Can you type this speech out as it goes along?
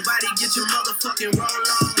get your motherfucking roll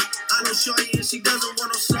on. I know shorty and she doesn't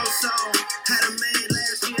want no slow song. Had a man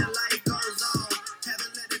last year, life goes on.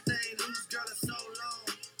 Haven't let the thing loose, girl, in so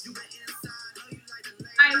long. You been inside, know you like the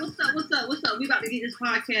lady. All right, what's up? We about to get this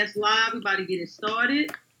podcast live. We about to get it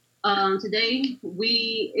started. Today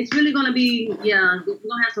it's really gonna be we're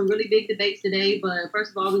gonna have some really big debates today. But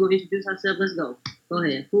first of all, we're gonna introduce ourselves. Let's go. Go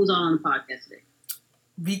ahead. Who's on the podcast today?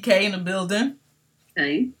 VK in the building.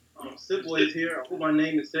 Okay. Sip Boy is here. I hope my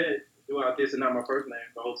name is said throughout this and not my first name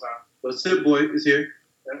the whole time. But Sip Boy is here.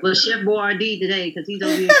 Well, Chef Boyardee today because he's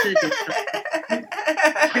over here cooking.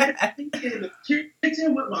 In the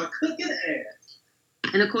kitchen with my cooking ass.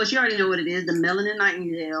 And of course, you already know what it is—the Melanin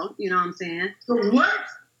Nightingale. You know what I'm saying? The what?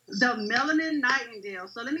 The Melanin Nightingale.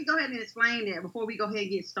 So let me go ahead and explain that before we go ahead and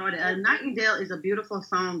get started. A nightingale is a beautiful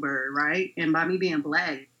songbird, right? And by me being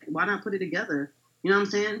black, why not put it together? You know what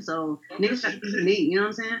I'm saying? So niggas got to be unique. You know what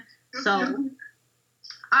I'm saying? So,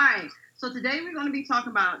 all right. So today we're going to be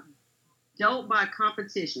talking about dope by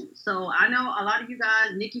competition. So I know a lot of you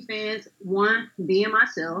guys, Nicki fans, one being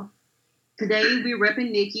myself. Today we're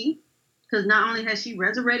repping Nicki because not only has she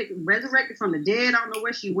resurrected from the dead, I don't know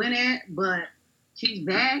where she went at, but she's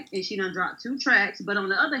back and she done dropped 2 tracks. But on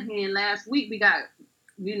the other hand, last week we got,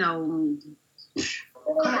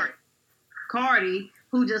 Cardi,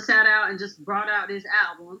 who just sat out and just brought out this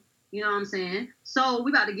album. You know what I'm saying? So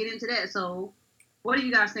we about to get into that. So what do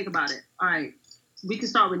you guys think about it? All right. We can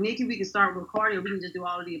start with Nicki, we can start with Cardi, or we can just do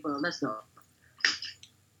all of the above. Let's go.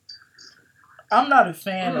 I'm not a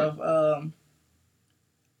fan of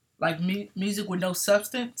music with no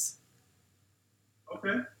substance.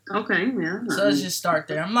 Okay, yeah. So let's just start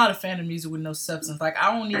there. I'm not a fan of music with no substance. Like,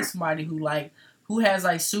 I don't need somebody who has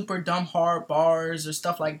like super dumb hard bars or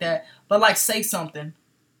stuff like that. But like, say something.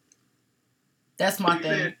 That's my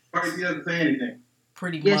thing. Cardi doesn't say anything.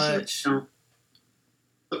 Pretty much.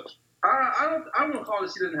 I wouldn't call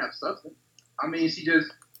it she doesn't have substance. I mean, she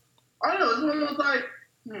just, I don't know, it's one of those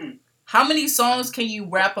like, How many songs can you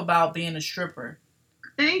rap about being a stripper?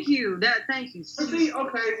 Thank you. See,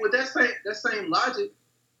 okay, with that same logic,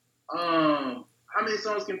 how many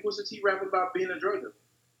songs can Pusha T rap about being a drug dealer?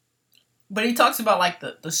 But he talks about like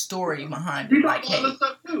the story behind it. He like, talks about other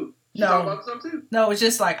stuff too. No, it's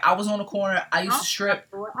just like I was on the corner. I used to strip.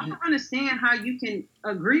 I don't understand how you can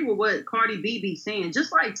agree with what Cardi B be saying.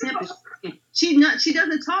 Just like Tempest, she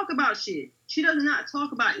doesn't talk about shit. She does not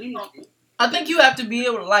talk about anything. I think you have to be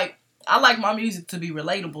able to like. I like my music to be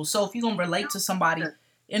relatable. So if you're gonna relate to somebody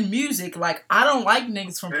in music, like I don't like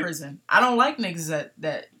niggas from prison. I don't like niggas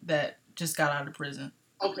that just got out of prison.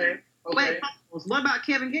 Okay. Wait, what about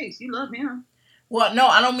Kevin Gates? You love him. Well, no,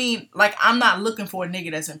 I don't mean, like, I'm not looking for a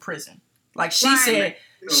nigga that's in prison. Like, she said,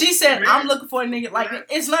 I'm looking for a nigga, like,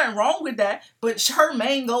 it's nothing wrong with that, but her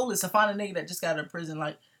main goal is to find a nigga that just got out of prison,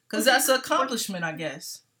 like, because that's an accomplishment, I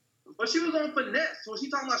guess. But she was on Finesse. Was she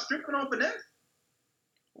talking about stripping on Finesse?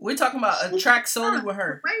 We're talking about a track solely with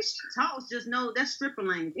her. The way she talks, just know that's stripper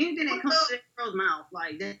language. Anything that comes out of that girl's mouth,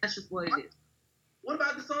 like, that's just what it is. What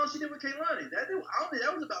about the song she did with Kehlani? I don't think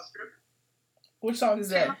that was about stripping. Which song is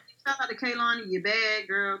that? Shout out to Kehlani, you bad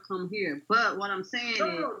girl, come here. But what I'm saying is...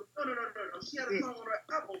 No. She had a song on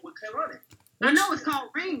her album with Kehlani. I know it's called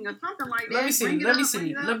Ring or something like that.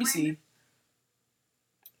 Let me see.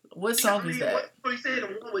 What song is that? What you saying, the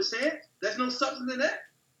one with Chance? There's no substance in that?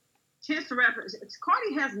 Chance the Rapper.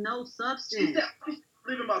 Cardi has no substance. She said, I'm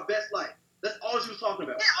living my best life. That's all she was talking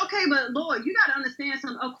about. Yeah, okay, but Lord, you got to understand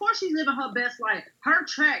something. Of course she's living her best life. Her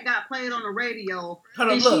track got played on the radio. Hold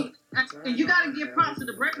on, look. And you got to give props to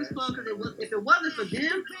the Breakfast Club because if it wasn't for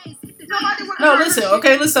them, nobody would. No, listen.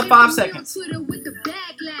 Okay, listen. 5 seconds. With the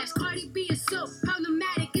backlash, Cardi B is so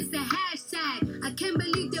problematic. It's the hashtag. I can't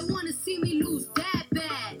believe they want to see me lose that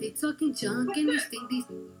bad. They talking junk and they think these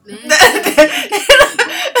men.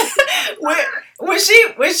 when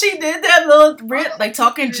she did that little bit, like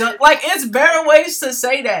talking junk, like it's better ways to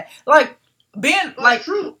say that. Like being like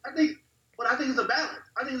true. I think it's a balance.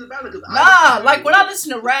 Like when I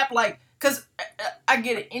listen to rap, like, cause I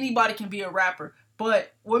get it, anybody can be a rapper,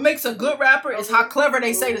 but what makes a good rapper is how clever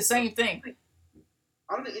they say the same thing.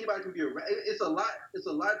 I don't think anybody can be a rapper. It's a lot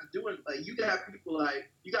to do. Like you got people like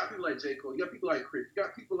J. Cole, you got people like Chris, you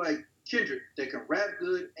got people like Kendrick that can rap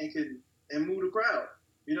good and move the crowd.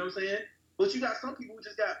 You know what I'm saying? But you got some people who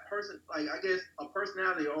just got a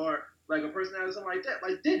personality or like a personality, something like that.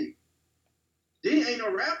 Like Diddy. Diddy ain't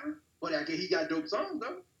no rapper, but I guess he got dope songs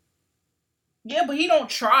though. Yeah, but he don't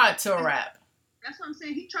try to rap. That's what I'm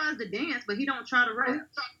saying. He tries to dance, but he don't try to rap.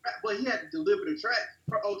 But he had to deliver the track.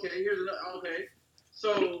 Okay, here's another. Okay,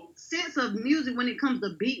 so sense of music when it comes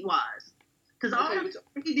to beat wise, because all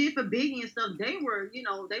he did for Biggie and stuff, they were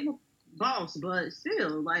boss, but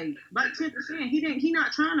still, like 10%. He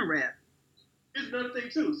not trying to rap. Here's another thing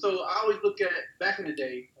too. So I always look at back in the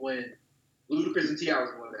day when Ludacris and T.I.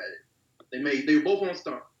 was going at it. They were both on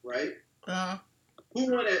Stomp, right? Uh-huh.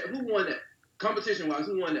 Who won that? Who won that? Competition wise,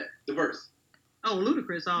 who won that? The verse. Oh,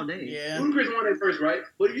 Ludacris all day. Yeah. Ludacris won that verse, right?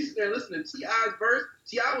 But if you sit there and listen to T.I.'s verse,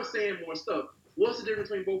 T.I. was saying more stuff. What's the difference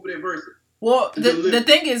between both of their verses? Well, the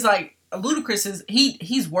thing is, like, Ludacris is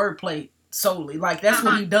he's wordplay solely. Like, that's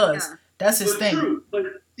what he does. Yeah. That's his thing. True. But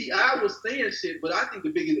T.I. was saying shit, but I think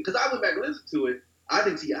the biggest, because I went back and listened to it, I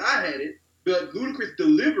think T.I. had it, but Ludacris'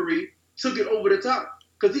 delivery took it over the top.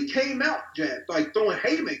 Because he came out, Jack, like throwing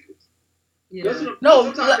haymakers. Yeah.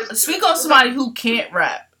 No, speak on somebody who can't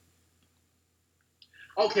rap.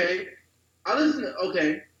 Okay. I listen to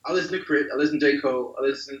Crit, I listen to J. Cole, I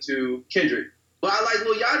listen to Kendrick. But I like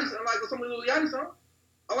Lil Yachty, I like some of Lil Yachty songs.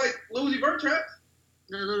 I like Lil Uzi Vert traps.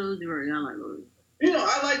 No, Lil Uzi Vert, I like Lil Uzi. You know,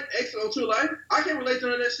 I like XO True Life. I can't relate to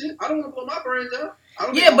none of that shit. I don't want to blow my brains out.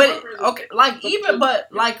 Yeah, but okay, like even but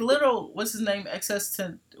like little what's his name? Access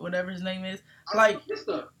to whatever his name is. Like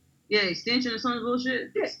yeah, extension or some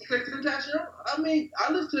bullshit. Yeah, I mean,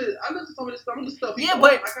 I listen to some of the stuff. Yeah,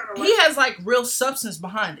 but he has like real substance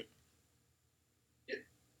behind it. Yeah.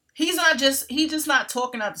 He's just not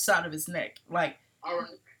talking out the side of his neck. Like, all right.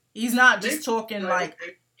 He's not just talking like.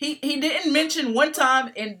 He didn't mention one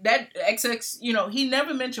time in that XX, you know, he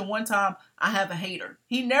never mentioned one time I have a hater.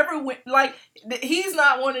 He never went like he's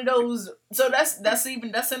not one of those. So that's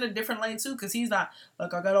in a different lane too, because he's not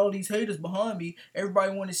like I got all these haters behind me.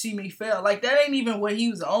 Everybody want to see me fail. Like that ain't even what he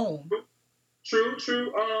was on.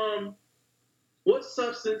 True. What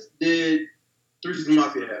substance did Three Six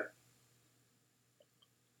Mafia have?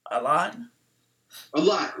 A lot.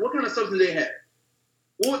 What kind of substance did they have?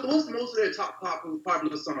 What's most of their top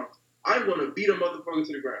popular songs? I'm gonna beat a motherfucker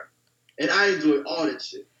to the ground, and I enjoy all that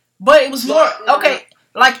shit. But it was more okay.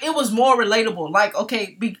 Like it was more relatable. Like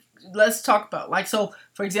okay, let's talk about like so.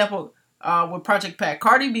 For example, with Project Pat,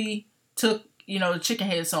 Cardi B took the Chicken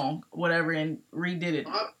Head song, whatever, and redid it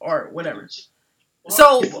or whatever.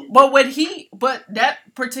 So, but that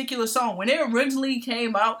particular song when it originally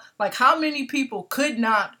came out, like how many people could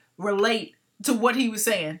not relate to what he was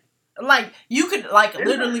saying? Like, you could, like,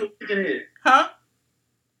 literally... Chicken head. Huh?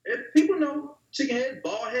 If people know chicken head,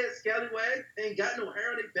 bald head, scallywag, ain't got no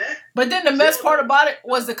hair on their back. But then the best part about it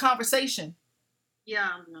was the conversation. Yeah,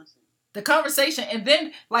 I'm gonna say. The conversation. And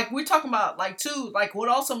then, like, we're talking about, like, too, like, what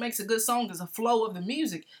also makes a good song is the flow of the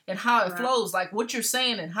music and how it flows. Like, what you're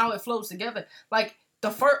saying and how it flows together. Like, the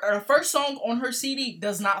first song on her CD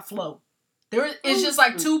does not flow. It's just,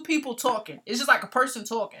 like, two people talking. It's just like a person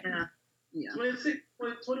talking. Yeah.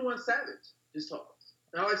 21 Savage just talks.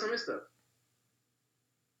 I like some of his stuff.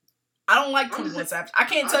 I don't like 21 Savage. I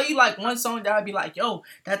can't tell you like one song that I'd be like, yo,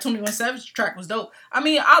 that 21 Savage track was dope. I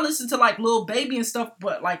mean, I listen to like Lil Baby and stuff,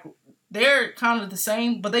 but like they're kind of the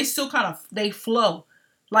same, but they still they flow.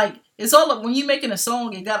 Like it's all when you making a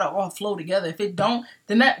song, it gotta all flow together. If it don't,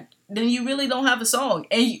 then you really don't have a song.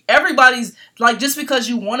 And everybody's like, just because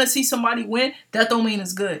you want to see somebody win, that don't mean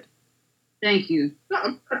it's good. Thank you.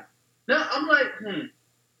 I'm like,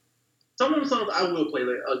 Some of them songs I will play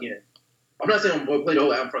again. I'm not saying I'm going to play the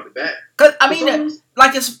whole album front to back. Cause I mean,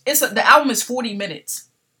 the album is 40 minutes.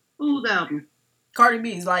 Who's album? Cardi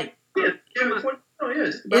B's like. Yeah,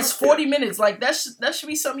 it's 40 minutes. Like that should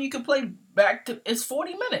be something you could play back to. It's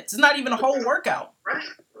 40 minutes. It's not even a whole workout. Right.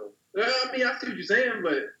 I mean, I see what you're saying,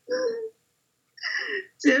 but.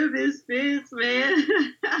 Tim is Spence, man.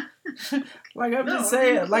 Like I'm just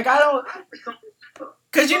saying. Like I don't.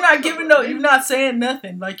 Cause you're not you're not saying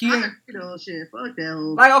nothing. Like you ain't. Shit. Fuck that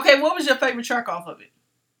whole. Like okay, what was your favorite track off of it?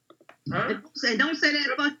 Huh? Don't say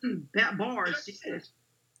that fucking bars.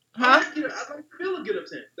 Huh? I like the feel of Get Up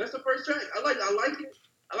 10. That's the first track. I like it.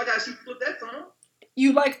 I like how she flipped that song.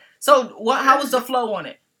 You like so what? How was the flow on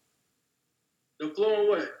it? The flow on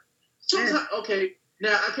what? Sometimes okay.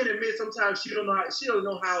 Now I can admit sometimes she don't know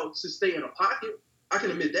how to stay in a pocket. I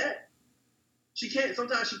can admit that.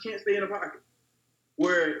 Sometimes she can't stay in a pocket.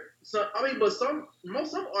 But some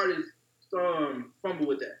artists fumble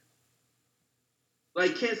with that.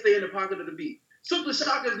 Like can't stay in the pocket of the beat. Silk the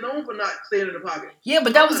Shocker is known for not staying in the pocket. Yeah,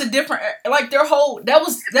 but that was a different like their whole that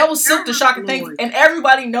was Silk the Shocker thing, and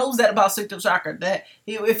everybody knows that about Silk the Shocker. That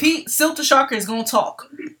if Silk the Shocker is gonna talk,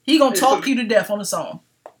 he gonna talk you to death on the song.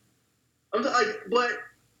 I'm like, but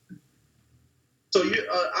so you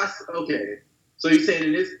okay. So you're saying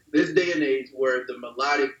in this day and age where the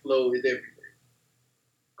melodic flow is everywhere,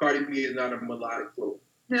 Cardi B is not a melodic flow.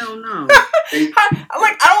 Hell no.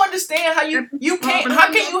 I don't understand how you can't.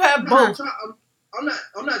 How can you have both?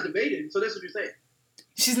 I'm not debating. So that's what you're saying.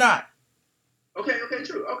 She's not. Okay,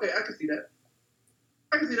 true. Okay, I can see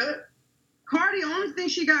that. Cardi, only thing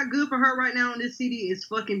she got good for her right now on this CD is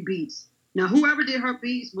fucking beats. Now, whoever did her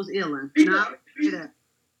beats was illin'.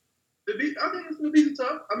 The beat, I think it's gonna be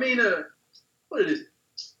tough. I mean, what it is?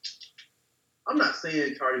 I'm not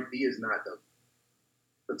saying Cardi B is not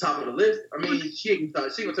the top of the list. I mean, she ain't gonna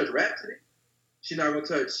touch Rhapsody. She's not gonna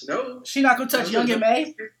touch Snow. She's not gonna touch Young and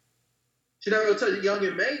May. She's not gonna touch Young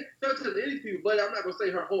and May. She's not gonna touch any people, but I'm not gonna say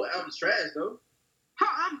her whole album's trash though.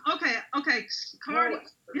 Okay, Cardi,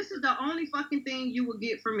 this is the only fucking thing you will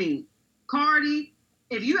get from me. Cardi,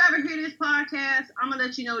 if you ever hear this podcast, I'm gonna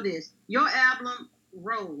let you know this. Your album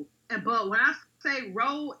roll. But when I say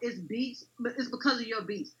roll is beats, it's because of your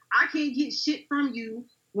beats. I can't get shit from you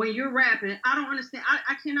when you're rapping. I don't understand.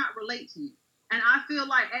 I cannot relate to you. And I feel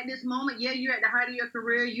like at this moment, yeah, you're at the height of your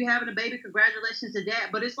career. You having a baby. Congratulations to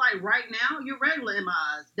that. But it's like right now, you're regular in my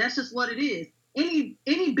eyes. That's just what it is. Any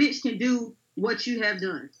bitch can do what you have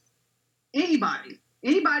done. Anybody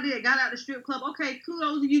that got out the strip club, okay,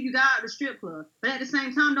 kudos to you. You got out the strip club. But at the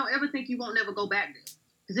same time, don't ever think you won't never go back there.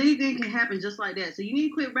 Because anything can happen just like that. So you need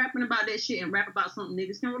to quit rapping about that shit and rap about something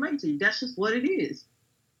niggas can relate to. That's just what it is.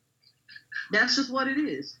 That's just what it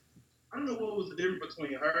is. I don't know what was the difference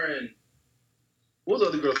between her and what was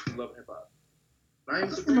the other girls who love hip hop?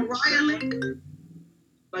 Naima Supreme. Mariah Lynn.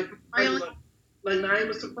 Like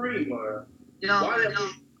Naima Supreme or why are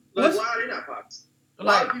they not popular? A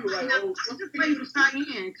lot of people like, just waiting for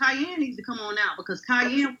Cayenne. Cayenne needs to come on out because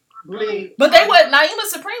Cayenne. But Naima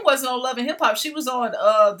Supreme wasn't on Love and Hip Hop. She was on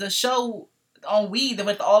the show on Weed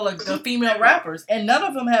with all of the female rappers, and none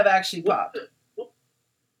of them have actually popped.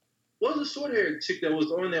 What was the short haired chick that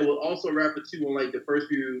was on there was also a rapper too on like the first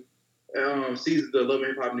few seasons of Love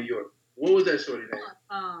and Hip Hop New York? What was that shorty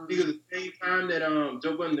name? Because at the same time that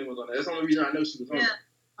Joe Budden was on there. That's the only reason I know she was on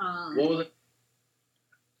there. What was it?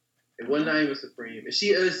 It wasn't Naima Supreme. And she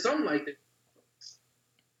is something like that.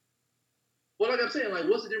 Well, like I'm saying, like,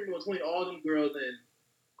 what's the difference between all them girls and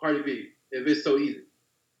Cardi B if it's so easy?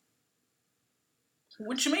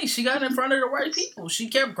 What you mean? She got in front of the right people. She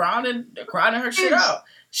kept grinding her shit out.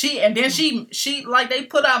 She like they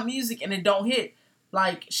put out music and it don't hit.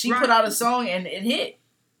 Like she put out a song and it hit.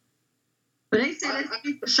 But they said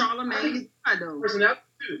it's for Charlamagne. I know. Personality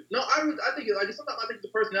too. No, I think it's sometimes I think it's the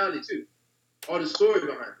personality too, or the story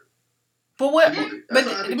behind it. For what? But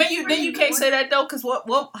then you can't say that though, because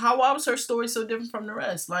how was her story so different from the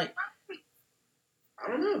rest? Like, I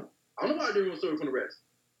don't know why I didn't story from the rest.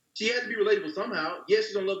 She had to be relatable somehow. Yes,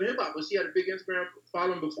 she's on Love and Hip Hop, but she had a big Instagram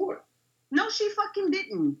following before. No, she fucking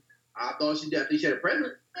didn't. I thought she did. I think she had a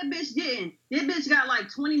presence. That bitch didn't. That bitch got like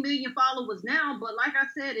 20 million followers now, but like I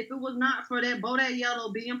said, if it was not for that Bodak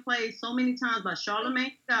Yellow being played so many times by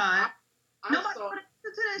Charlamagne God, nobody would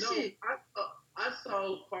listen to that shit. I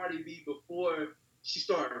saw Cardi B before she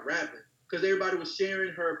started rapping because everybody was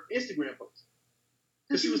sharing her Instagram posts.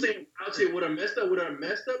 Because she was saying wild shit with her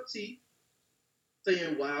messed up teeth,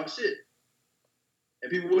 saying wild shit, and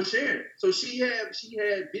people were sharing. So she had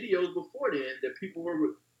videos before then that people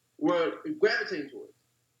were gravitating towards.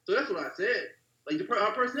 So that's what I said. Like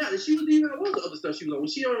her personality, she was even what was the other stuff she was on?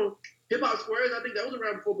 Was she on Hip Hop Squares? I think that was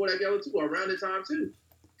around before Bodak Yellow too, or around that time too.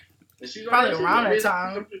 And she was probably around that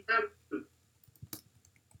time.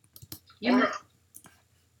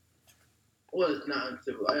 Was not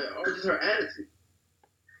uncivil, or just her attitude,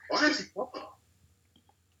 or actually,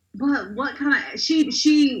 But what kind of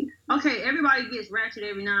she? Okay, everybody gets ratchet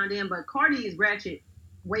every now and then, but Cardi is ratchet,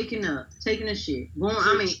 waking up, taking a shit, going.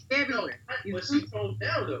 Everywhere. But she toned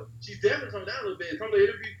down though. She's definitely toned down a little bit. From the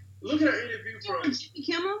interview, look at her interview from Jimmy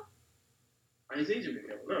Kimmel. I ain't seen Jimmy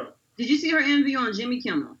Kimmel. No. Did you see her interview on Jimmy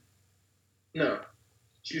Kimmel? No.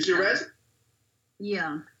 She was ratchet.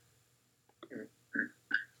 Yeah.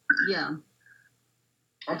 Yeah.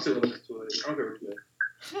 I'm still listening to it. I don't care what you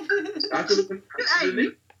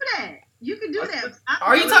say. You can do that.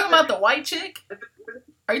 Are you talking about the white chick?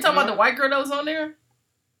 Are you talking about the white girl that was on there?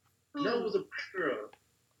 No, it was a black girl.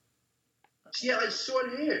 She had like short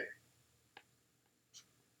hair.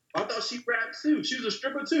 I thought she rapped too. She was a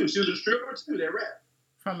stripper too. That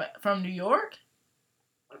rapped. From New York?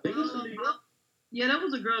 I think it was from New York. Yeah, that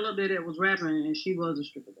was a girl up there that was rapping, and she was a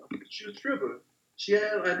stripper though. She was a stripper.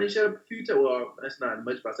 I think she had a few tattoos. Well, that's not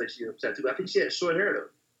much if I say she had a tattoo. I think she had short hair though.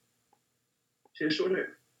 She had short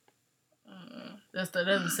hair. That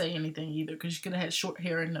doesn't say anything either, because she could have had short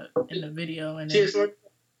hair in the video. And she had short,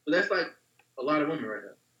 but that's like a lot of women right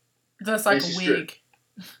now. That's like a wig.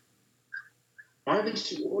 I don't think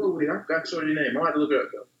she wore a wig. I forgot shorty's name. I'll have to look her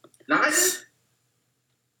up though. Naya?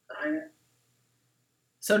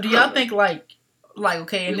 So do y'all think like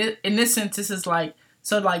okay, in this sense, this is like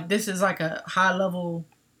So like this is like a high level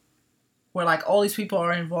where like all these people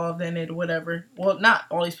are involved in it or whatever. Well, not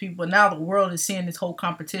all these people, but now the world is seeing this whole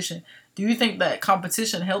competition. Do you think that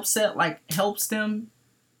competition helps them?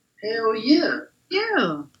 Hell yeah.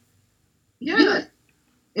 Yeah. Yeah.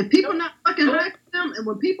 If people not fucking hyping them, and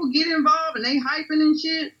when people get involved and they hyping and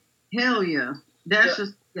shit, hell yeah. That's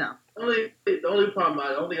just, yeah. The only thing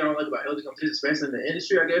I don't like about healthy competition, especially in the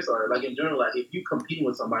industry, I guess, or like in general, like if you competing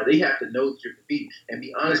with somebody, they have to know that you're competing and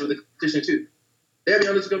be honest with the competition too. They have to be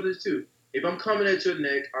honest with the competition too. If I'm coming at your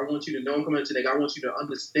neck, I want you to know I'm coming at your neck. I want you to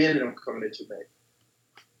understand that I'm coming at your neck.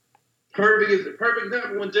 Perfect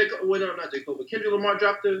example when but Kendrick Lamar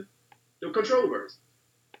dropped the Control verse.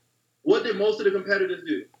 What did most of the competitors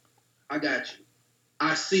do? I got you.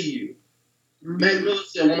 I see you. Mm-hmm. Mac Miller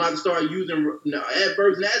said, well, I'm about to start using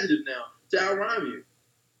adverbs and adjectives now to outrhyme you.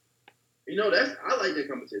 You know, I like that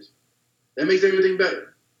competition. That makes everything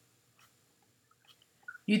better.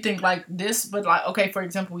 You think like this, but like, okay, for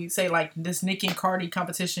example, we say like this Nicki and Cardi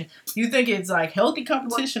competition. You think it's like healthy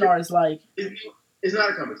competition or it's like... It's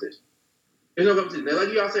not a competition. There's no competition.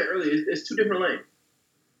 Like y'all said earlier, it's two different lanes.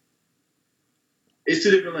 It's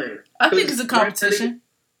two different lanes. I think it's a competition.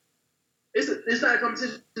 It's not a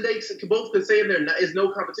competition. They both could say it's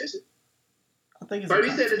no competition. I think it's. But we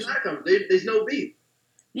said it's not a competition. There's no beef.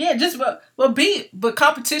 Yeah, but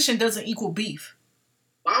competition doesn't equal beef.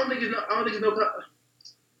 I don't think it's no.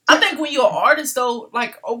 I think when you're an artist though,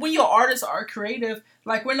 like when your artists are creative,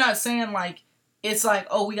 like we're not saying like it's like,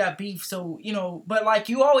 oh, we got beef, so you know, but like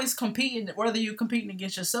you always competing, whether you're competing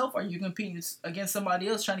against yourself or you're competing against somebody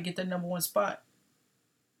else trying to get that number one spot.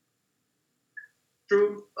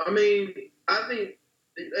 True. I mean, you have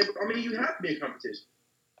to be in competition,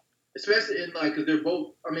 especially in like because they're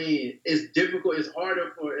both. I mean, it's difficult. It's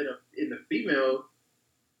harder in the female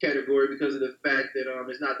category because of the fact that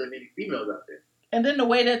there's not that many females out there. And then the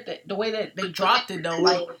way that they dropped it though,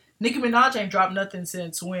 like Nicki Minaj ain't dropped nothing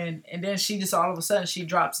since when, and then she just all of a sudden she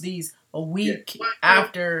drops these a week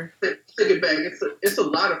after. Take it back. It's a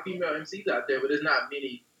lot of female MCs out there, but there's not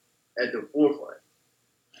many at the forefront.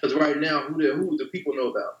 Because right now, who do people know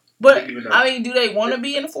about? But I mean, do they want to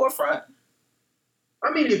be in the forefront? I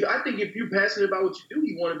mean, I think if you're passionate about what you do,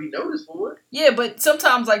 you want to be noticed for it. Yeah, but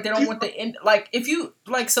sometimes like they don't want the end. Like if you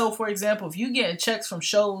like, so for example, if you getting checks from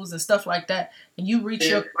shows and stuff like that, and you reach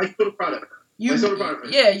your product,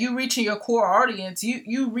 you reaching your core audience,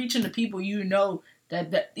 you reaching the people you know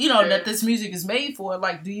that you know that this music is made for.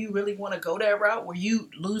 Like, do you really want to go that route where you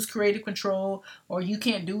lose creative control, or you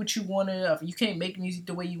can't do what you wanted, or you can't make music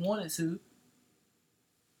the way you wanted to?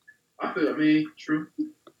 I mean, true.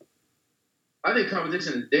 I think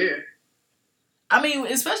competition is there. I mean,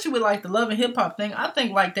 especially with like the Love and Hip Hop thing, I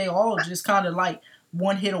think like they all just kind of like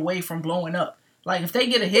one hit away from blowing up. Like if they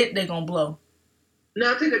get a hit, they're gonna blow.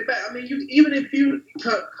 No, I take it back. I mean, even if you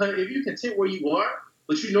content where you are,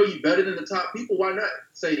 but you know you're better than the top people, why not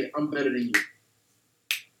say I'm better than you?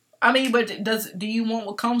 I mean, but do you want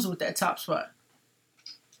what comes with that top spot?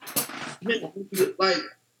 Like,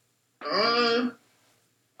 I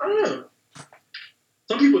don't know.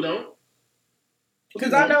 Some people don't.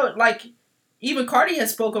 Because I know, like, even Cardi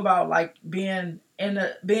has spoke about like being in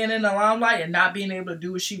the limelight and not being able to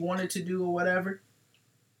do what she wanted to do or whatever.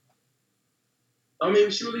 I mean,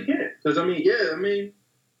 she really can't. Because I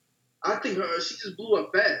think she just blew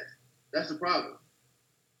up fast. That's the problem.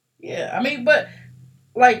 Yeah, I mean, but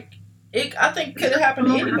like, I think could have happened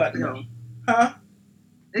to anybody though. Huh?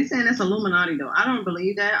 They saying it's Illuminati though. I don't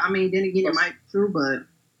believe that. I mean, then again, it might be true, but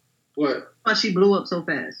what? But she blew up so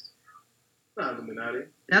fast. Not Illuminati.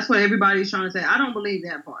 That's what everybody's trying to say. I don't believe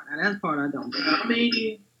that part. Now, that part I don't believe. I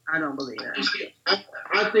mean, I don't believe that.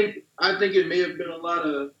 I think it may have been a lot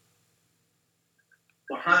of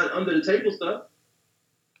under the table stuff.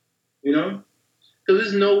 You know, because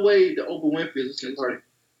there's no way that Oprah Winfrey is listening to Cardi.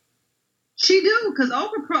 She do, because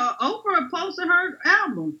Oprah posted her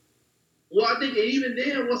album. Well, I think even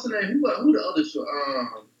then, what's the name? Who the other show?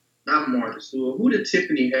 Not Martha Stewart. Who did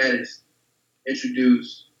Tiffany Haddish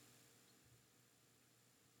introduce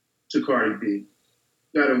to Cardi B?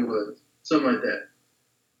 That it was something like that.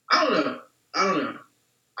 I don't know. I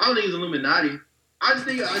don't think it's Illuminati. I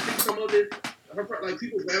think some of it, like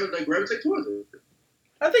people gravitate towards it.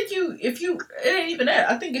 I think it ain't even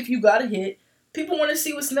that. I think if you got a hit, people want to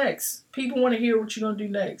see what's next. People want to hear what you're gonna do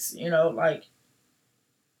next. You know, like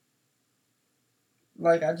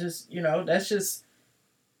I just, you know, that's just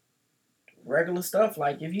regular stuff.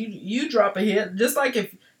 Like if you drop a hit, just like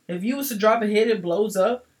if you was to drop a hit, it blows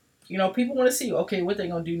up. You know, people want to see, okay, what they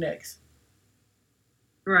gonna do next.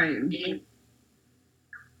 Right.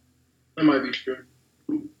 That might be true.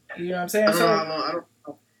 You know what I'm saying?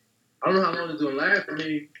 I don't know how long it's gonna last. I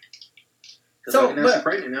mean, so now she's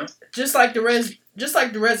pregnant now. Just like the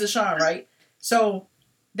Rez of Sean, right? So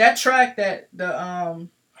that track that the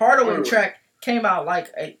Hardaway track came out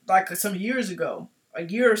like some years ago, a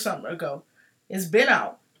year or something ago. It's been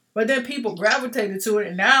out. But then people gravitated to it,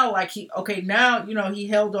 and now now he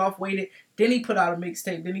held off, waited, then he put out a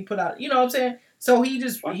mixtape, then he put out, you know what I'm saying? So he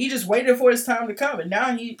just waited for his time to come, and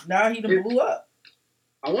now he done blew up.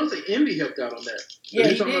 I want to say Envy helped out on that. Yeah,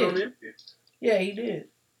 he did. Yeah, he did.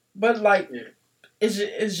 But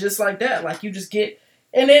it's just like that. Like you just get,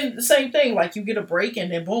 and then the same thing. Like you get a break,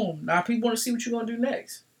 and then boom. Now people want to see what you're gonna do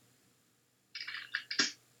next.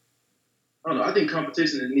 I don't know. I think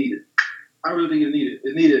competition is needed. I really think it's needed.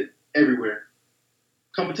 It's needed everywhere.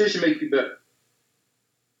 Competition makes you better.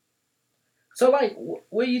 So, like,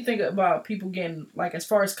 what do you think about people getting, like, as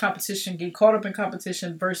far as competition, getting caught up in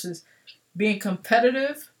competition versus being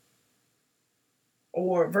competitive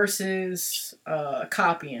or versus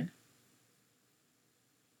copying?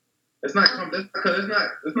 It's not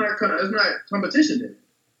competition then.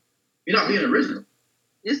 You're not being original.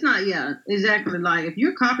 It's not, yeah, exactly. Like, if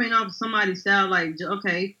you're copying off somebody's style, like,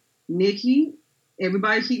 okay, Nicki,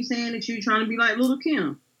 everybody keeps saying that you're trying to be like Little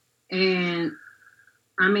Kim. And,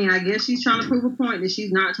 I mean, I guess she's trying to prove a point that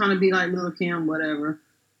she's not trying to be like Little Kim, whatever.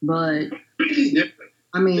 But,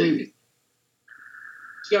 I mean...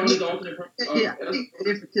 She got the alternate yeah,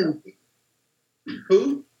 different too.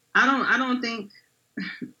 Who? I don't think...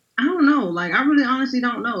 I don't know. Like, I really honestly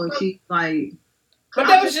don't know if she, like... But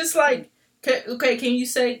that was just like... Okay, can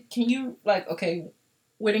you,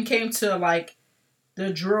 when it came to, like,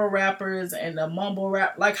 the drill rappers and the mumble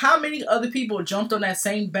rap, like, how many other people jumped on that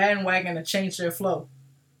same bandwagon to change their flow?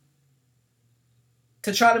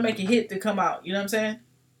 To try to make a hit to come out, you know what I'm saying?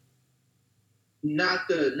 Not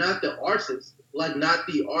the artists, like, not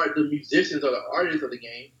the musicians or the artists of the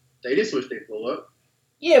game. They didn't switch their flow up.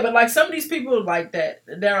 Yeah, but, like, some of these people like that,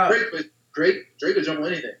 there are... Drake will jump on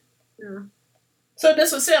anything. Yeah. So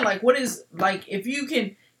that's what I'm saying. Like, what is, like, if you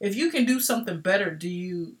can do something better, do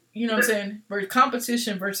you know what I'm saying?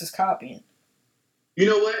 Competition versus copying. You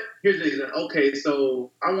know what? Here's the example. Okay,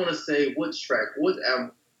 so I want to say which track, which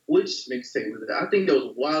album, which mixtape was it? I think it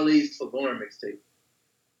was Wale's Forlorn mixtape.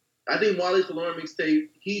 I think Wale's Forlorn mixtape,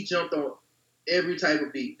 he jumped on every type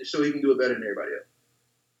of beat to show he can do it better than everybody else.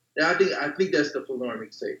 Now I think that's the Forlorn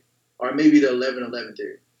mixtape, or maybe the 11-11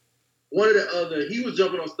 theory. One or the other, he was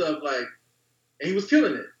jumping on stuff like, and he was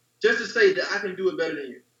killing it, just to say that I can do it better than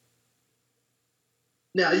you.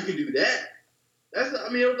 Now you can do that. It was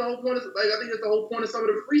the whole point. I think that's the whole point of some of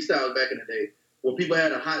the freestyles back in the day, where people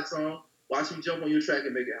had a hot song, watch me jump on your track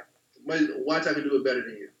and make it happen. Watch I can do it better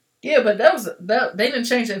than you. Yeah, but they didn't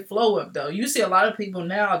change their flow up though. You see a lot of people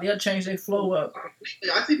now, they'll change their flow up.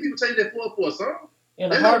 I see people change their flow up for a song.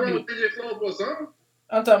 In a heartbeat. Change their flow up for a song.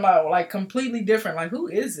 I'm talking about like completely different. Like, who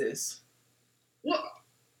is this? What?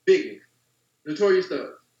 Biggie, Notorious Thug.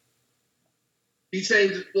 He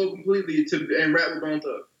changed his flow completely and rap with Bone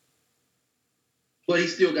Thug. But he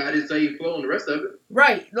still got his same flow and the rest of it.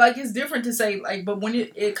 Right. Like, it's different to say, like, but when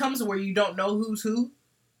it comes to where you don't know who's who,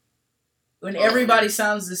 when everybody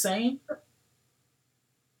sounds the same.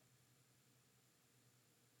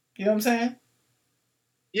 You know what I'm saying?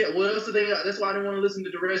 Yeah, well, that's the thing. That's why I didn't want to listen to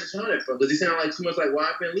the rest of Sean at first, because he sounded like too much like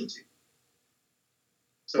YF and Lucci.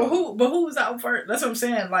 So, but who was out first? That's what I'm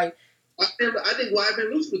saying. Like, I think YF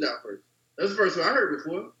and Lucci was out first. That's the first one I heard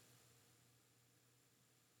before.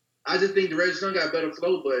 I just think the Red Sun got better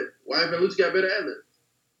flow, but YF and Lucci got better ad-libs.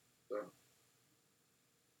 So,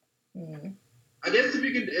 I guess if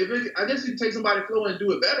you can take somebody's flow and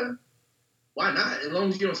do it better, why not? As long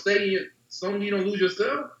as you don't as long as you don't lose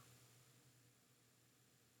yourself.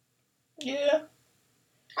 Yeah.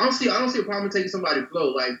 I don't see a problem in taking somebody's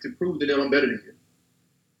flow, like, to prove that I'm better than you.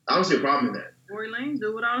 I don't see a problem in that. Tory Lanez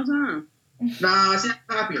do it all the time. Nah, she's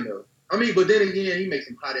copying though. I mean, but then again, he makes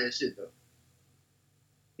some hot ass shit though.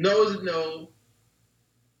 No.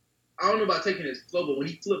 I don't know about taking his flow, but when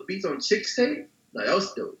he flipped beats on Chick's tape, like, that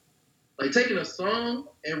was dope. Like, taking a song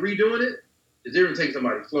and redoing it is different than taking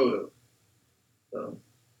somebody's flow though. So,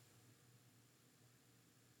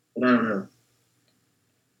 but I don't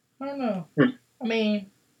know. I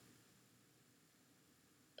mean,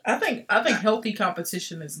 I think healthy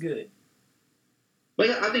competition is good. But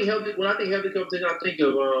yeah, when I think healthy competition, I think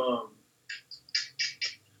of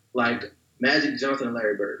like Magic Johnson and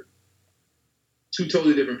Larry Bird. Two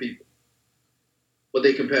totally different people, but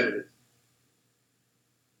they competitive.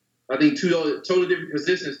 I think two totally different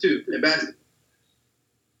positions too in basketball,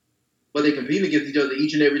 but they compete against each other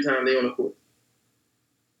each and every time they on the court.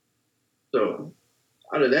 So,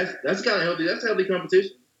 I don't know, that's kind of healthy. That's healthy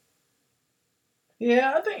competition.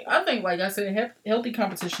 Yeah, I think like I said, healthy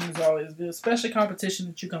competition is always good, especially competition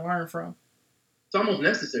that you can learn from. It's almost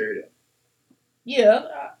necessary though. Yeah,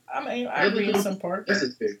 I mean, I agree in some parts.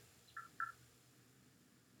 Necessary.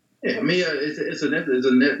 Yeah, I mean, it's a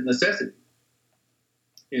necessity.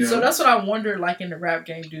 You know? So that's what I wonder. Like in the rap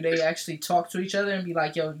game, do they actually talk to each other and be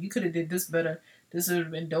like, "Yo, you could have did this better. This would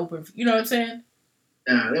have been doper." You know what I'm saying?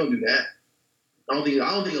 Nah, they don't do that. I don't think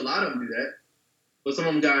a lot of them do that. But some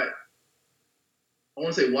of them got. I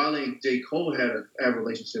want to say Wale and J. Cole had a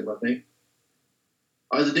relationship. I think.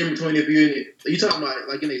 There's a difference between if you talking about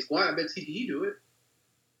like in a squad. I bet TDE do it.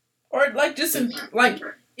 Or like just in, like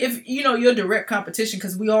if your direct competition,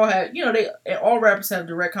 because we all have all rappers have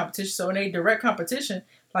direct competition. So in a direct competition,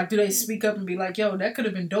 like do they speak up and be like, "Yo, that could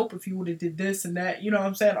have been dope if you would have did this and that." You know what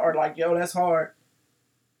I'm saying? Or like, "Yo, that's hard."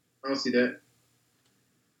 I don't see that.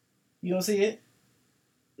 You don't see it?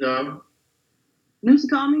 No. Lucy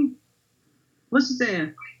call me. What's she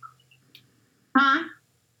saying? Huh?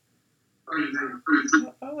 I was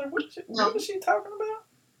like, what was she talking about?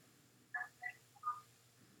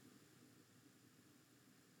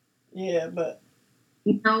 Yeah, but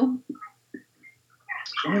no.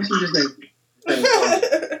 Why don't you just say? Why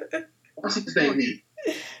don't you just say me?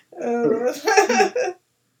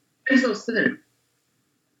 Makes no sense.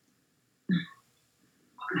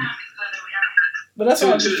 But that's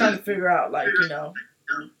what I'm just trying to figure out, like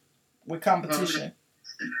with competition.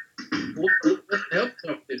 What's the healthy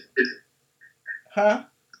competition? Huh?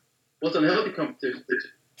 What's an healthy competition?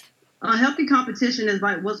 A healthy competition is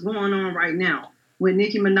like what's going on right now with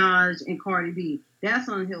Nicki Minaj and Cardi B. That's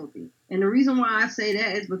unhealthy. And the reason why I say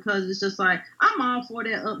that is because it's just like, I'm all for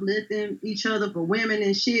that uplifting each other for women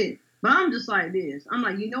and shit. But I'm just like this. I'm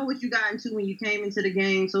like, you know what you got into when you came into the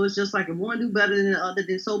game. So it's just like, if one do better than the other,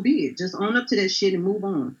 then so be it. Just own up to that shit and move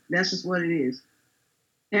on. That's just what it is.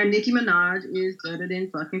 And Nicki Minaj is better than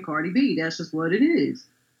fucking Cardi B. That's just what it is.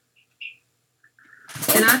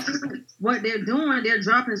 And I think what they're doing, they're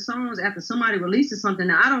dropping songs after somebody releases something.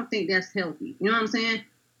 Now, I don't think that's healthy. You know what I'm saying?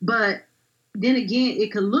 But then again,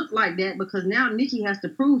 it could look like that because now Nicki has to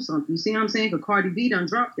prove something. You see what I'm saying? Because Cardi B done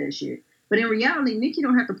dropped that shit. But in reality, Nicki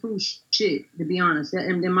don't have to prove shit, to be honest,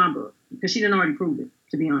 in my book. Because she done already proved it,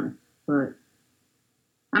 to be honest. But,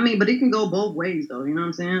 I mean, but it can go both ways, though. You know what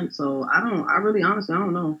I'm saying? So, I really honestly, I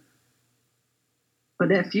don't know. But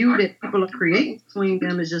that feud that people are creating between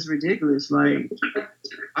them is just ridiculous. Like,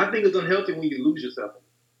 I think it's unhealthy when you lose yourself.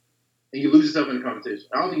 And you lose yourself in the competition.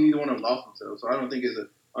 I don't think either one of them lost themselves, so I don't think it's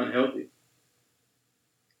unhealthy.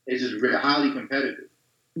 It's just highly competitive.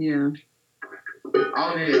 yeah.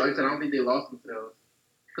 I don't think they lost themselves.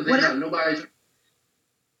 Because nobody.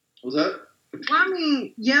 What's up? Well, I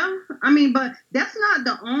mean, yeah. I mean, but that's not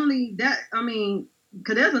the only,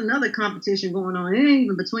 because there's another competition going on. It ain't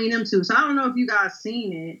even between them two. So I don't know if you guys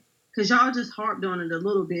seen it, because y'all just harped on it a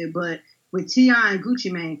little bit, but with T.I. and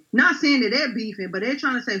Gucci Mane. Not saying that they're beefing, but they're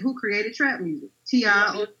trying to say who created trap music,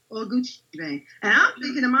 T.I. or Gucci Mane. And I'm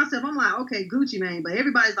thinking to myself, I'm like, okay, Gucci Mane, but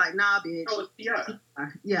everybody's like, nah, bitch. Oh, it's T.I.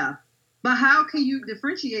 Yeah. But how can you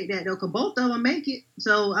differentiate that, though? Because both of them make it.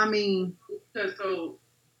 So, I mean. So,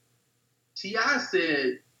 T.I.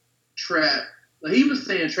 said trap. Like, he was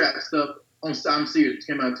saying trap stuff on I'm Serious, which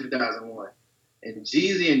came out in 2001. And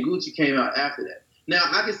Jeezy and Gucci came out after that. Now,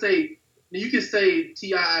 you can say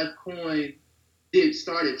T.I.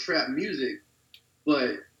 started trap music,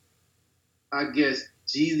 but I guess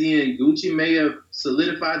Jeezy and Gucci may have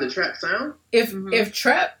solidified the trap sound. If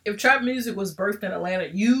trap music was birthed in Atlanta,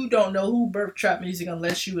 you don't know who birthed trap music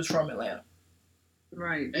unless you was from Atlanta.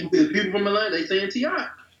 Right. And the people from Atlanta, they saying T.I.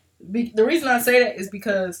 The reason I say that is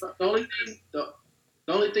because the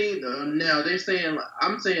only thing now they're saying,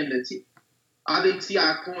 I'm saying that I think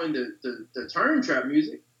T.I. coined the term trap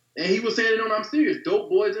music, and he was saying it on I'm Serious, dope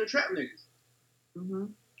boys and trap niggas. Mm-hmm.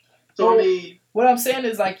 So I mean, what I'm saying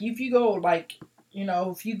is like if you go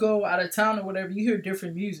if you go out of town or whatever, you hear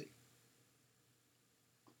different music.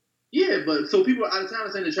 Yeah, but so people out of town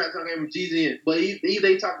are saying the trap song came from Jeezy, but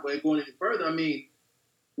they talk about it going any further. I mean,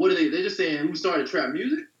 what are they? They're just saying who started trap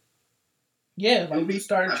music. Yeah, like who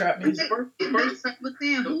started trap music? But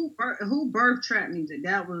then who birthed trap music?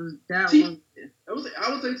 That was. I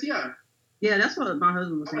would say T.I. Yeah, that's what my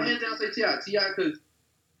husband was saying. I'm hands down say T.I. Because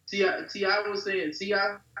T.I. was saying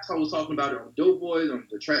T.I. was talking about it on Dope Boys on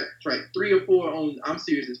the track 3 or 4 on I'm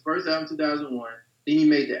Serious, his first album 2001. Then he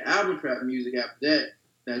made the album trap music after that.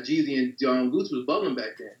 Now Jeezy and Gucci was bubbling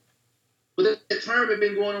back then. But that term had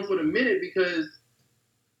been going on for a minute because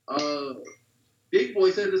Big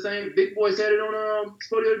Boy said the same. Big Boy said it on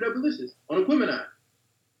Spodio Doublelicious on Equipment.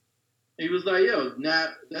 He was like, yo, now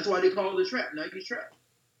that's why they call it trap. Now you trap.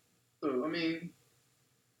 So I mean,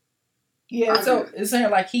 Yeah, so it's saying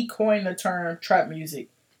like he coined the term trap music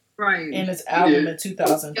Right. in his album in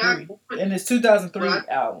 2003. In his 2003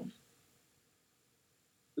 album.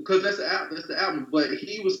 Because that's the album. But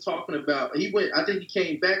he was talking about, I think he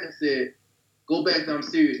came back and said, go back to I'm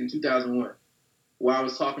Serious in 2001. While I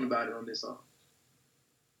was talking about it on this song.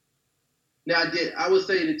 Now I would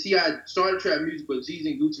say that T.I. started trap music, but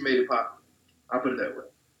Jeezy and Gucci made it popular. I'll put it that way.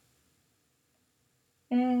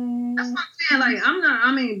 That's what I'm saying. Like,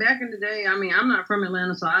 back in the day, I'm not from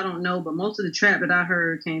Atlanta, so I don't know, but most of the trap that I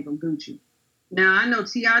heard came from Gucci. Now, I know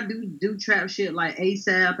T.I. do trap shit like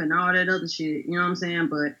ASAP and all that other shit, you know what I'm saying?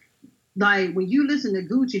 But, like, when you listen to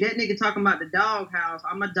Gucci, that nigga talking about the doghouse,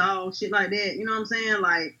 I'm a dog, shit like that, you know what I'm saying?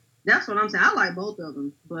 Like, that's what I'm saying. I like both of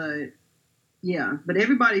them, but, yeah. But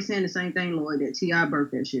everybody's saying the same thing, Lloyd, that T.I.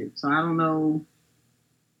 birthed that shit. So, I don't know.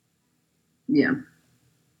 Yeah.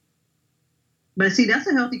 But see, that's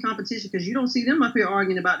a healthy competition because you don't see them up here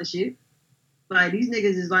arguing about the shit. Like, these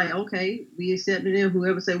niggas is like, okay, we accepted it.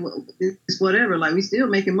 Whoever say, well, it's whatever. Like, we still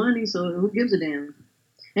making money, so who gives a damn?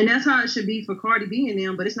 And that's how it should be for Cardi B and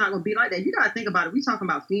them, but it's not going to be like that. You got to think about it. We talking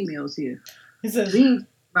about females here. It says, we ain't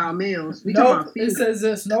about males. We talking about females. It says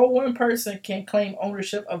this, no one person can claim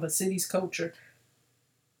ownership of a city's culture.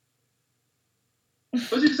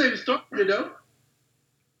 What did you say to start it, though?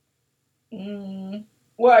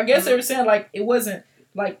 Well, I guess they were saying, like, it wasn't,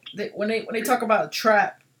 like, when they talk about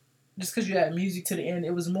trap, just because you had music to the end,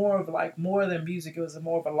 it was more of, like, more than music. It was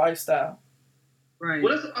more of a lifestyle. Right.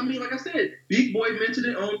 Well, like I said, Big Boy mentioned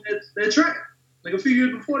it on that track. Like, a few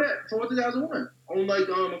years before that, before 2001. On, like,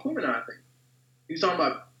 Aquemini, I think. He was talking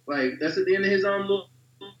about, like, that's at the end of his little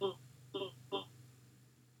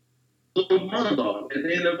monologue. At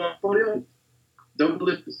the end of 40 Double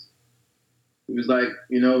Lifters. He was like,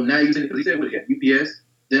 now you sitting, because he said, what, UPS,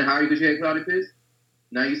 didn't hire you because you had cloudy piss.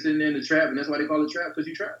 Now you sitting there in the trap, and that's why they call it trap, because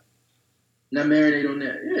you trap. Now marinate on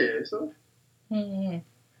that. Yeah, so.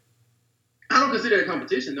 I don't consider that a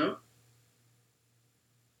competition, though.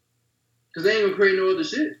 Because they ain't going to create no other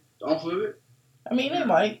shit off of it. I mean, it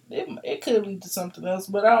might. It could lead to something else,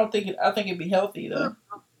 but I don't think it. I think it'd be healthy, though.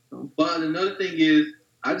 But another thing is,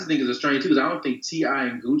 I just think it's a strange, too, because I don't think T.I.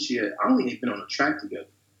 and Gucci, I don't think they've been on a track together.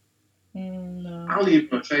 No. I don't think they've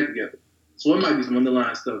been on a track together. So it might be some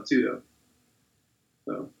underlying stuff, too, though.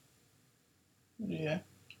 So. Yeah.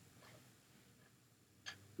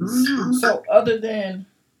 So other than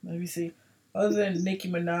Nicki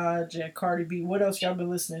Minaj and Cardi B, what else y'all been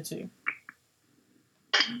listening to?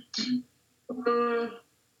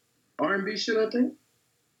 R&B shit, I think.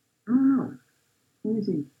 I don't know. Let me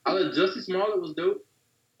see. I like Jussie Smollett was dope.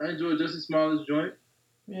 I enjoyed Jussie Smollett's joint.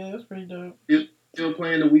 Yeah, that's pretty dope. Still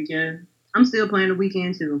playing The Weeknd. I'm still playing The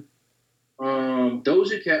Weeknd too.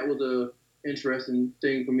 Doja Cat was a interesting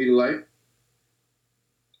thing for me to like.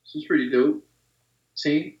 She's pretty dope.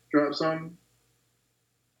 Tink dropped something.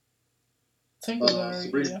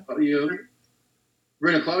 Sabrina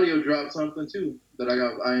Claudio dropped something too that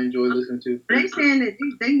I enjoy listening to. They saying that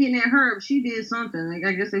they getting at her, but she did something. Like,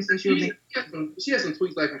 I guess they said she had some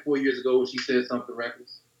tweets like from 4 years ago when she said something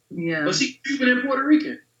reckless. Yeah. But she's Cuban and Puerto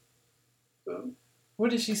Rican. So. What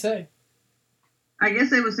did she say? I guess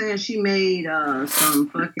they were saying she made some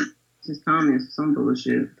fucking comments, some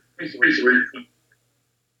bullshit.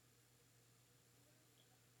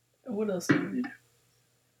 What else?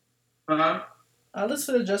 I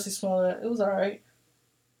listened to Jussie Smollett. It was alright.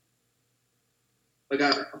 Like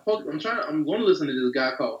I'm going to listen to this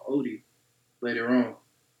guy called Odie later on.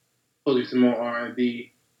 Supposed to be some more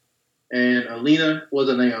R&B. And Alina, what's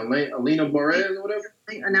her name? Alina Borez or whatever.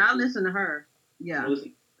 Now I listen to her. Yeah. You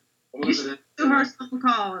should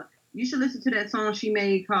listen to that song she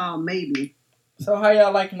made called Maybe. So how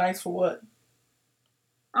y'all like Nice for What?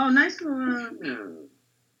 Oh, Nice for What.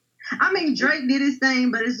 I mean, Drake did his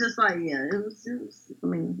thing, but it's just like, yeah, it was I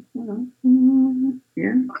mean,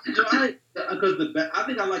 yeah. I think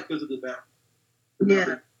I like because of the battle.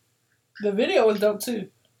 Yeah. The video was dope too.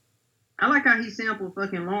 I like how he sampled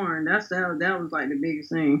fucking Lauren. That was like the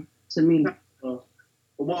biggest thing to me. Well,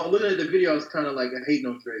 looking at the video, it's kind of like a hating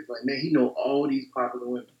on Drake. Like, man, he know all these popular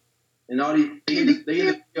women, and all these they in the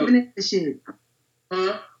video. Shit.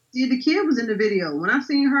 Huh? See, the kid was in the video. When I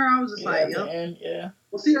seen her, I was just like, yep. Yeah.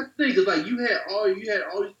 Well, see, that's the thing, because like you had all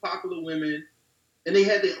these popular women, and they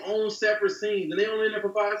had their own separate scenes, and they only in there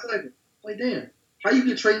for 5 seconds. Like, damn, how you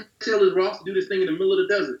get Trey Taylor Ross to do this thing in the middle of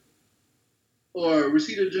the desert, or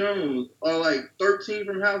Rashida Jones, or like 13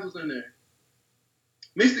 from House was in there.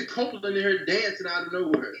 Mystic Copeland in there dancing out of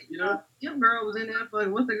nowhere, you know? Your girl was in there for,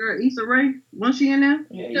 what's the girl, Issa Rae? Was she in there?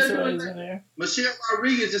 Yeah, Issa Rae was in there. Michelle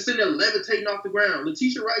Rodriguez just sitting there levitating off the ground.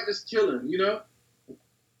 Letitia Wright just chilling, you know?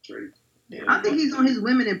 Drake. Yeah. I think he's on his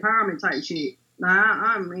women empowerment type shit.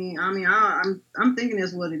 Nah, I'm thinking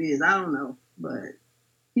that's what it is. I don't know, but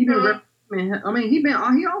he been repping. I mean, he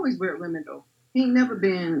always rep women though. He ain't never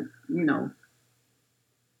been, nah.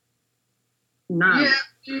 Yeah,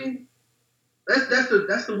 I mean, that's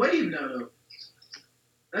the wave now though.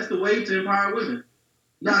 That's the wave to empower women.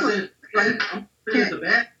 I'm saying it's a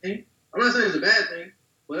bad thing. I'm not saying it's a bad thing,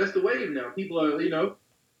 but that's the wave now. People are,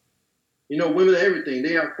 women are everything.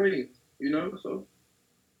 They are queens, so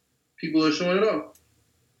people are showing it off.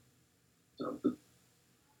 So,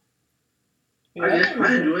 Yeah,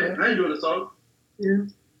 I enjoy it. I enjoy the song. Yeah.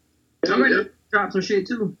 I'm ready to drop some shit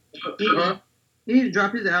too. Uh-huh. He need to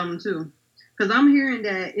drop his album too. Because I'm hearing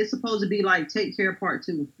that it's supposed to be like Take Care Part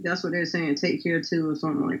 2. That's what they're saying, Take Care 2 or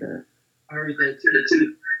something like that. I heard that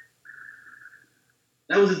too.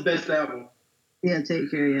 That was his best album. Yeah, Take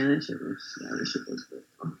Care, yeah, that shit was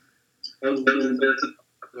good. That was best.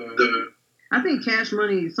 I think Cash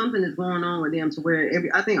Money, something is going on with them to where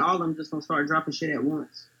I think all of them just gonna start dropping shit at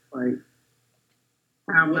once. Like,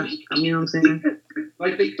 how much, you know what I'm saying?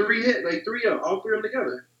 Like all three of them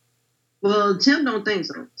together. Well, Tim don't think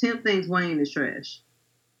so. Tim thinks Wayne is trash.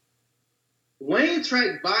 Wayne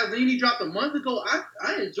track Vizini dropped a month ago.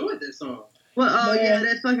 I enjoyed that song. Well, yeah,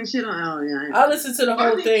 that fucking shit on. Oh, yeah. I listened to the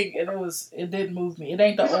whole thing and it didn't move me. It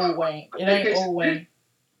ain't the old Wayne. It ain't old Wayne.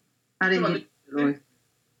 I didn't get it.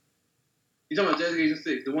 You talking about Destination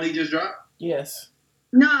 6, the one he just dropped? Yes.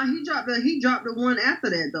 Nah, he dropped the one after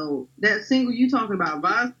that though. That single you talking about,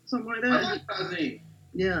 Vice, something like that. I like Vizini.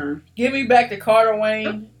 Yeah. Give me back to Carter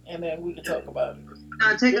Wayne, and then we can talk about it.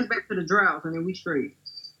 Nah, take us back to the drought, and then we straight.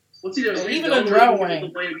 Well, see, even a drought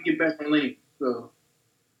Wayne. We get back on lane. So.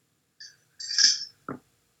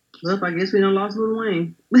 Well, I guess we done lost Lil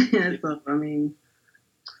Wayne. So, I mean,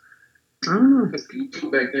 I don't know.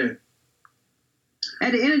 Back then.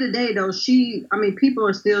 At the end of the day, though, people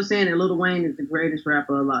are still saying that Lil Wayne is the greatest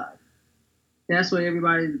rapper alive. That's what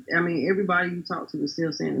everybody you talk to is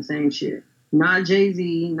still saying the same shit. Not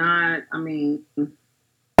Jay-Z,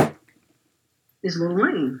 it's Lil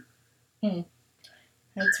Wayne.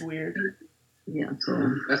 That's weird. Yeah,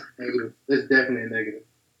 so. That's negative. That's definitely a negative.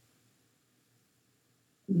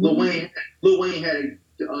 Mm-hmm. Lil Wayne had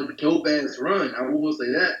a dope ass run. I will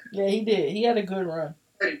say that. Yeah, he did. He had a good run.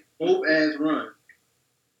 He had a dope ass run.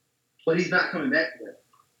 But he's not coming back to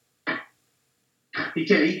that. He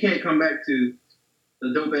can't come back to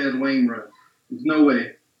the dope ass Wayne run. There's no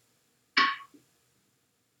way.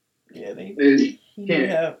 Yeah,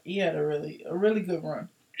 he had a really good run.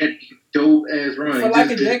 Dope ass run for like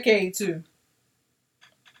a decade too.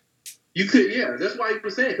 You could, yeah. That's why you were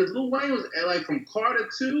saying, because Lil Wayne was like from Carter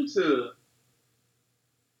 2 to,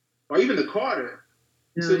 or even the Carter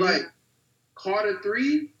to like Carter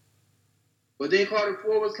 3, but then Carter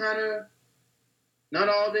 4 was kind of not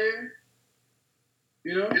all there.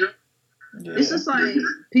 Yeah. It's just like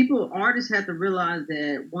artists have to realize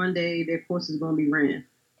that one day their course is going to be ran.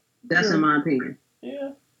 That's in my opinion.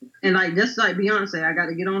 Yeah. And like just like Beyonce, I got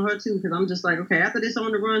to get on her too because I'm just like, okay, after this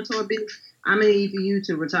On the Run tour, I'm gonna need for you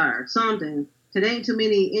to retire something. Cause there ain't too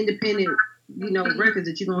many independent, records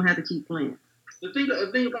that you're gonna have to keep playing. The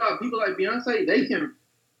thing about people like Beyonce,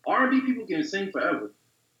 R&B people can sing forever.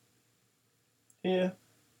 Yeah.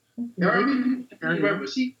 R&B people can sing forever.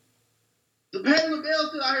 The Patti LaBelle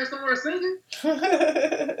still out here somewhere singing.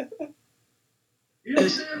 You know what I'm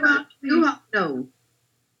saying? No.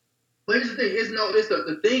 But here's the thing.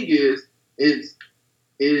 The thing is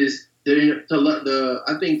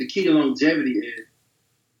I think the key to longevity is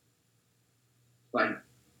like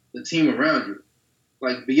the team around you.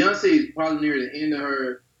 Like Beyonce is probably near the end of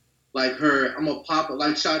her I'm gonna pop up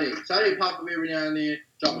like Sade. Sade pop up every now and then,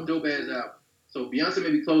 drop a dope ass album. So Beyonce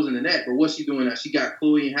may be closing the net, but what's she doing now? She got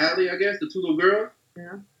Chloe and Halle, I guess, the two little girls.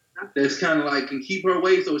 Yeah. That's kind of like can keep her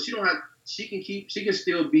away, so she can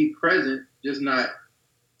still be present, just not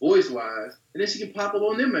voice wise, and then she can pop up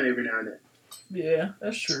on them every now and then. Yeah,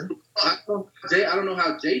 that's true. I don't know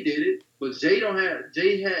how Jay did it, but Jay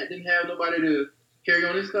didn't have nobody to carry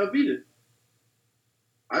on his stuff either.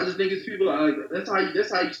 I just think it's people like that's how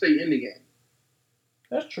you stay in the game.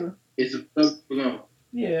 That's true. It's a stuff alone.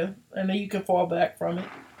 Yeah, and then you can fall back from it.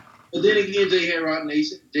 But then again, Jay had Rock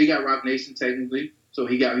Nation. Jay got Rock Nation technically, so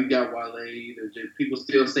he got Wale. There's people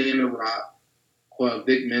still saying the Rock.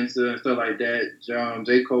 Vic Mensa and stuff like that,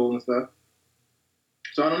 J. Cole and stuff.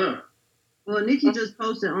 So I don't know. Well, Nicki just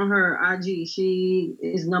posted on her IG. She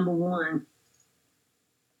is number one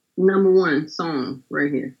song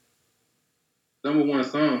right here. Number one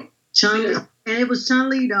song. And it was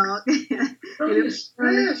Chun-Li, dog. And it was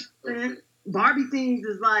Barbie Things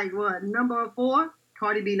is like what, number 4?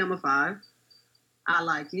 Cardi B number 5. I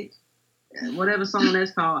like it. Whatever song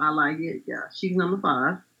that's called, I like it. Yeah, she's number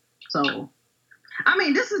 5. So, I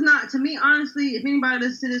mean, this is not, to me, honestly, if anybody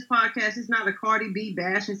listens to this podcast, it's not a Cardi B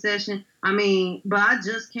bashing session. I mean, but I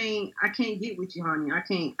can't get with you, honey. I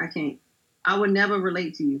can't. I would never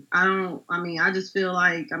relate to you. I just feel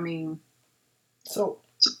like, So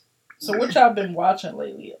what y'all been watching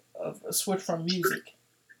lately? A switch from music.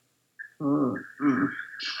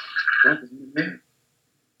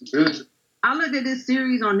 I looked at this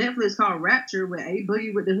series on Netflix called Rapture with A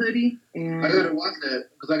Boogie with the hoodie, and I gotta watch that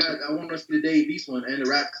because I want to see the Dave East one and the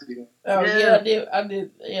Rhapsody one. Oh yeah, I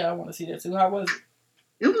did. Yeah, I want to see that too. How was it?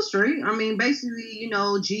 It was straight. I mean, basically,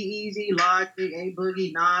 G-Eazy, Logic, A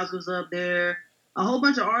Boogie, Nas was up there. A whole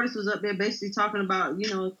bunch of artists was up there basically talking about,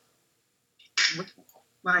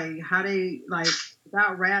 like how they, like,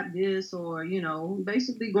 about rap this or,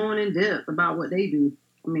 basically going in depth about what they do.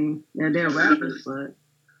 I mean, they're rappers, but...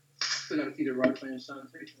 Still gotta see the Roxanne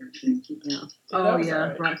Shante. Yeah. Oh, yeah.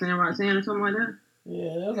 Right. Roxanne or something like that?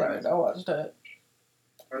 Yeah, that's alright. I watched that.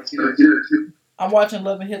 I see that too. I'm watching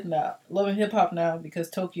Love and Hip Hop now because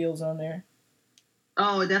Tokyo's on there.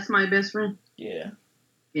 Oh, that's my best friend? Yeah.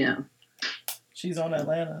 Yeah. She's on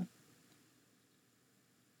Atlanta.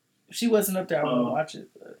 If she wasn't up there, I wouldn't watch it.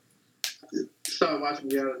 But start watching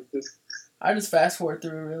reality. I just fast forward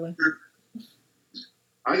through it, really.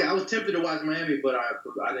 I was tempted to watch Miami, but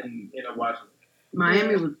I didn't end up watching it.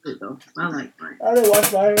 Miami was good, though. I like Miami. I didn't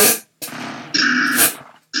watch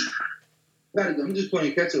Miami. I'm just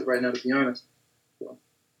playing catch up right now, to be honest. So.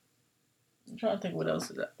 I'm trying to think what else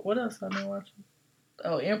is that. What else I've been watching?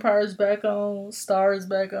 Oh, Empire's back on. Star is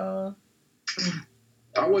back on.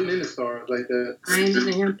 I wasn't into Stars like that. I ain't in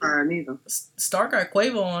the Empire neither. Star got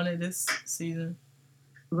Quavo on it this season.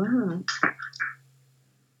 Wow.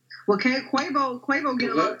 Well, Quavo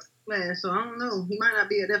get a lot of splash, so I don't know. He might not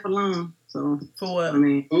be at there for long. So for what? I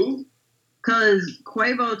mean, who? Because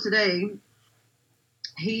Quavo today,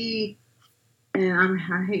 I hate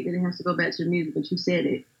that it has to go back to the music, but you said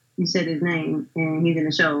it. You said his name, and he's in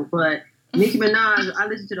the show. But Nicki Minaj, I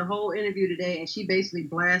listened to the whole interview today, and she basically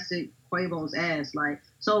blasted Quavo's ass. Like,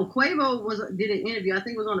 so Quavo did an interview, I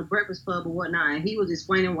think it was on the Breakfast Club or whatnot, and he was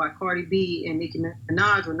explaining why Cardi B and Nicki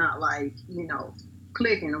Minaj were not, like,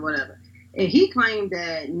 clicking or whatever. And he claimed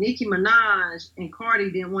that Nicki Minaj and Cardi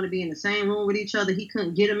didn't want to be in the same room with each other. He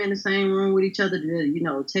couldn't get them in the same room with each other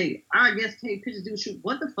to, take pictures, do shoot,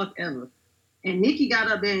 what the fuck ever. And Nicki got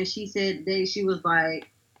up there and she said today, she was like,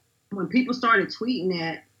 when people started tweeting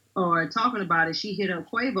that or talking about it, she hit up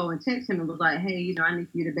Quavo and texted him and was like, hey, I need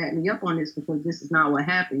you to back me up on this because this is not what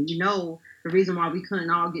happened. The reason why we couldn't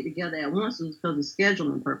all get together at once was because of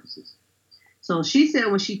scheduling purposes. So she said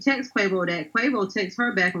when she texted Quavo that, Quavo texted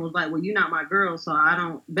her back and was like, well, you're not my girl, so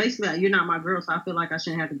you're not my girl, so I feel like I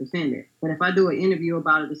shouldn't have to defend it. But if I do an interview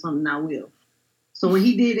about it or something, I will. So when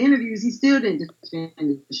he did interviews, he still didn't defend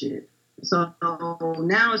the shit. So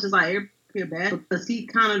now it's just like everybody feel bad because he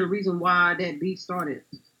kind of the reason why that beef started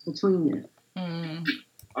between them. Mm.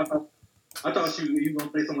 I thought you were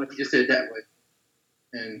gonna say something like you just said that way,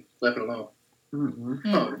 and left it alone.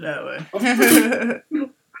 Mm-hmm. That way.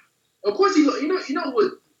 Of course you know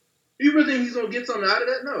what? You really think he's gonna get something out of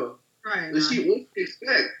that? No. Right. What she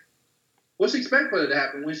expect? What's she expect for it to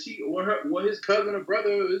happen when his cousin or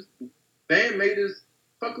brother, his bandmate is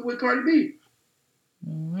fucking with Cardi B?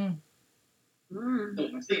 Mm-hmm. Mm-hmm.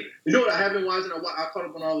 You know what I have been watching? I caught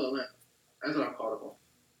up on all of Atlanta. That's what I caught up on.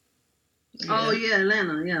 Yeah. Oh yeah,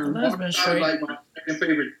 Atlanta. Yeah. Atlanta's been straight. Like my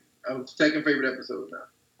second favorite episode now.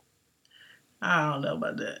 I don't know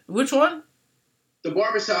about that. Which one? The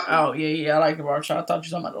barbershop. Oh yeah, I like the barbershop. I thought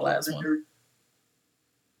you were talking about the last one.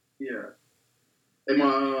 Yeah.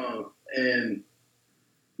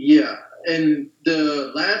 And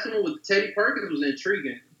the last one with Teddy Perkins was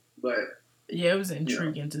intriguing, but yeah, it was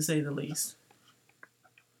intriguing to say the least.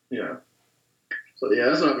 Yeah. So yeah,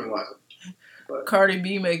 that's what I've been watching. But Cardi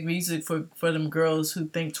B make music for them girls who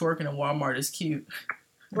think twerking in Walmart is cute.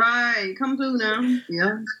 Right, come through now.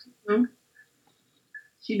 Yeah,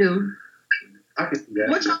 she do. I can see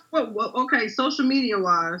that. Okay, social media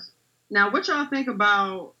wise, now what y'all think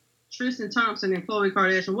about Tristan Thompson and Khloe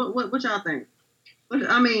Kardashian? What y'all think?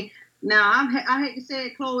 Now I hate to say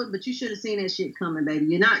it, Khloe, but you should have seen that shit coming, baby.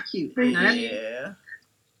 You're not cute. Yeah.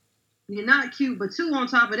 You're not cute, but two on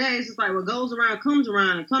top of that, it's just like what goes around comes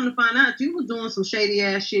around, and come to find out, you was doing some shady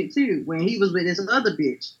ass shit too when he was with this other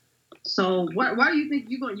bitch. So why do you think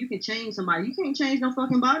you can change somebody? You can't change no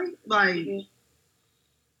fucking body. Like,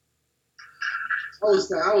 I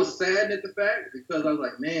was sad at the fact because I was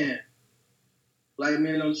like, man, black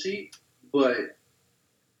men don't cheat, but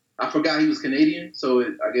I forgot he was Canadian, so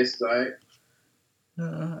I guess it's alright.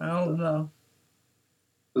 I don't know.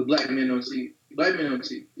 Because black men don't cheat. Black men don't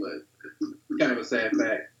cheat, but it's kind of a sad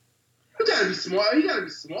fact. You gotta be smart. You gotta be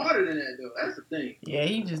smarter than that, though. That's the thing. Yeah,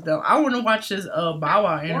 he just don't. I want to watch his Bow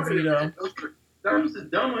Wow interview though. That was the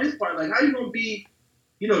dumb on his part. Like, how you gonna be,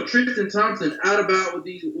 Tristan Thompson out about with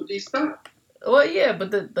these stuff? Well, yeah,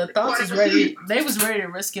 but the thoughts is ready. They was ready to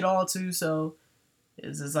risk it all too. So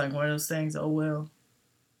it's just like one of those things. Oh well.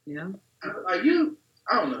 Yeah. Like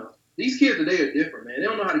I don't know. These kids today are different, man. They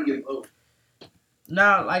don't know how to give up.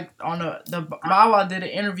 Now, like on the Bow Wow did an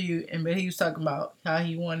interview, and he was talking about how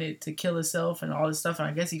he wanted to kill himself and all this stuff, and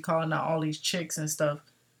I guess he calling out all these chicks and stuff.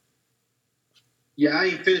 Yeah, I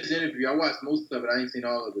ain't finished the interview. I watched most of it. I ain't seen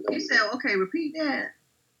all of it. He said, "Okay, repeat that."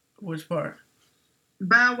 Which part?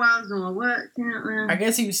 Bow Wow's doing what? I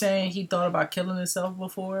guess he was saying he thought about killing himself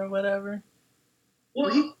before or whatever. Well,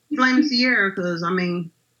 he blamed Sierra because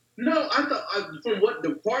No, I thought from what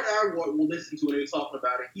the part I will listen to when he was talking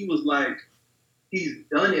about it, he was like, he's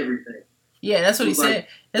done everything. Yeah, that's what he said.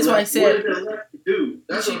 That's why he said. What is there left to do?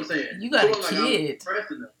 That's what I'm saying. You got a kid.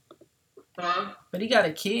 Huh? But he got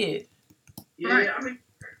a kid. Yeah, right. I mean,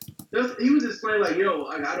 he was explaining like, yo,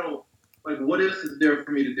 like I don't, like what else is there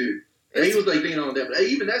for me to do? And he was like thinking on that, but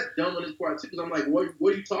even that's dumb on his part too. Because I'm like, what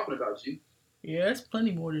are you talking about, G? Yeah, there's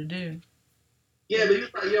plenty more to do. Yeah, but he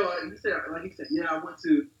was like, yo, he said, yeah, I went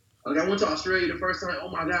to Australia the first time. Oh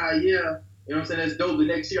my God, yeah. You know what I'm saying? That's dope. The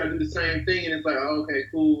next year I do the same thing, and it's like, oh, okay,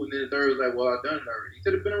 cool. And then the third was like, well, I've done it already. He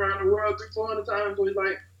could have been around the world 300-400 times. So he's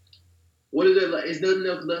like, what is it like? It's nothing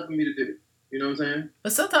else left for me to do. You know what I'm saying?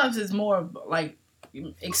 But sometimes it's more like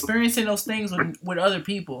experiencing those things with other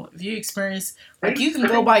people. If you experience, like you can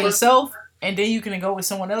go by yourself, and then you can go with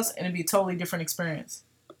someone else, and it'd be a totally different experience.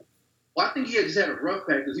 Well, I think he just had a rough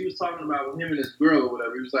patch because he was talking about him and his girl or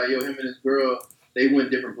whatever. He was like, yo, him and his girl, they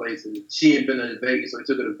went different places. She ain't been to Vegas, so he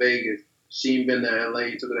took her to Vegas. She ain't been to LA,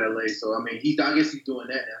 he took her to LA. So, I mean, I guess he's doing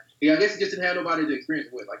that now. I guess he just didn't have nobody to experience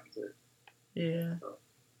it with, like you said. Yeah.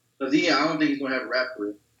 Because, I don't think he's going to have a rap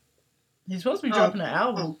career. He's supposed to be dropping an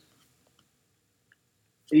album.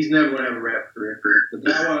 He's never going to have a rap career. The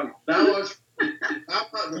Bow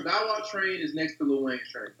Wow train is next to Lil Wayne's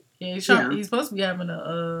train. Yeah, he's supposed to be having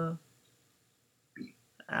a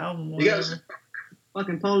album. He got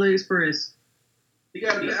fucking Polar Express. He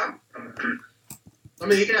got an album coming. I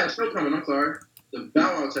mean, he got a show coming. I'm sorry. The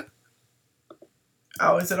Bow Wow train.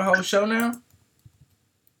 Oh, is it a whole show now?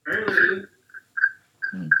 Apparently.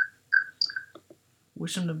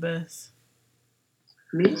 Wish him the best.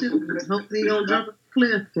 Me too. Hopefully he don't jump a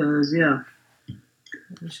cliff, cause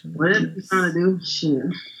whatever he's trying to do, shit.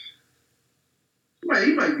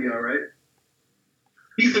 He might be all right.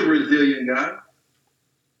 He's a resilient guy.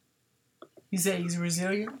 You say he's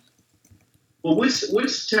resilient? Well,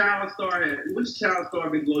 which child star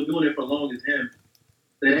been doing it for long as him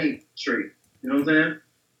that ain't straight? You know what I'm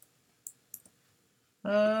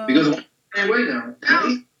saying? Because one can't wait now.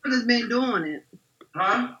 Has been doing it.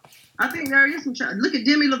 Huh? I think there is some child. Look at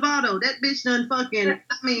Demi Lovato. That bitch done fucking. I'm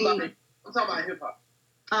talking about hip hop.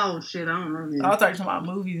 Oh shit, I don't know. This. I was talking about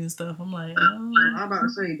movies and stuff. I'm like, I'm about to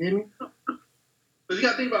say Demi. But you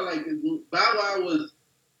gotta think about like Bow Wow was.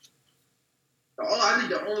 I think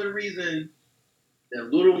the only reason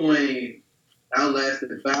that Lil Wayne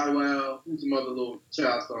outlasted Bow Wow, who's some other little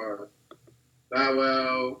child stars? Bow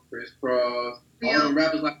Wow, Chris Cross, all them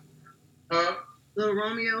rappers like, huh? Lil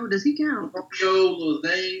Romeo, does he count? Romeo, Lil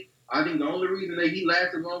Zane. I think the only reason that he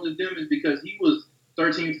lasted as long as them is because he was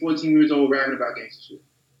 13, 14 years old rapping about gangster shit.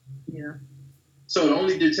 Yeah. So the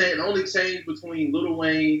only change between Lil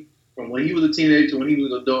Wayne from when he was a teenager to when he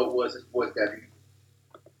was an adult was his voice got deep.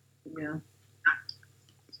 Yeah.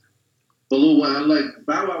 But Lil Wayne, like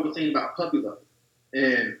Bow Wow was saying about Puppy Love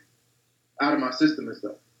and Out of My System and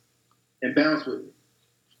stuff, and Bounce With Me.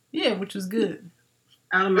 Yeah, which was good.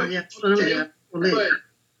 Out of my But,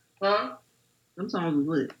 huh? Them songs was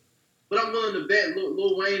lit. But I'm willing to bet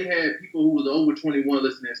Lil Wayne had people who was over 21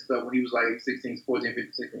 listening to stuff when he was like 16, 14,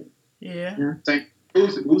 15, 16. Yeah. Same.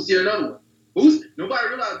 Boosie, another one. Boosie, nobody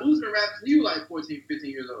realized Boosie been rapping since he was like 14, 15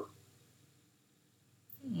 years old.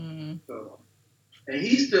 So, and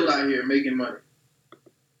he's still out here making money.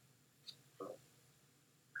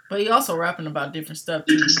 But he also rapping about different stuff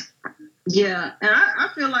too. Yeah, and I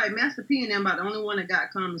feel like Master P and them about the only one that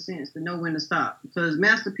got common sense to know when to stop. Because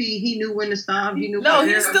Master P, he knew when to stop. He knew. No,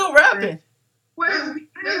 he's still rapping. Well,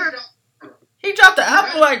 he dropped the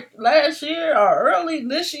album like last year or early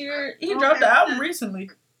this year. He dropped the album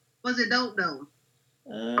recently. Was it dope though?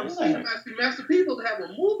 I'm saying Master P supposed to have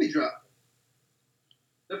a movie drop.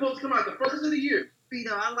 They're supposed to come out the first of the year. P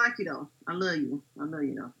though. I like you though. I love you. I love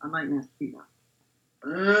you though. I like Master P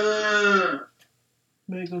though.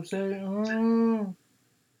 Make him say,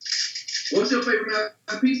 What's your favorite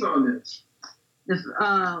Master P song then? Just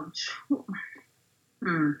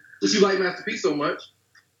Since you like Master P so much.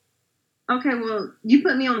 Okay, well, you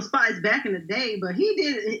put me on the spot. It's back in the day, but he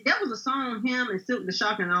did. That was a song him and Silk the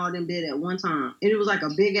Shocker and all of them did at one time. And it was like a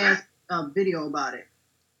big ass video about it.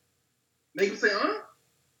 Make him say,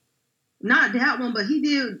 Not that one, but he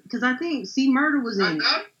did because I think C Murder was in it.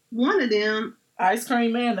 One of them. Ice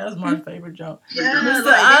Cream Man, that was my favorite joke. Yeah, Mr.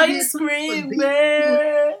 like, Ice Cream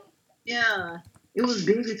Man. Yeah, it was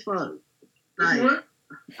big as fuck. Like,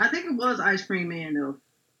 I think it was Ice Cream Man though.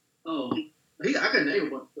 Oh, I can name a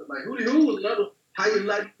bunch. Like who was another? How you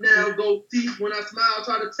like now? Go deep when I smile.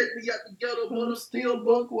 Try to take me out together, but I'm still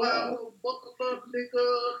buck wild. Buckle up, nigga.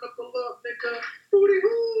 Knuckle up, nigga. Hootie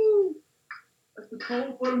hoo. That's the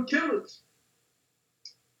code for them killers.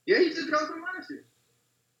 Yeah, he just got some money shit.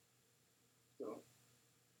 So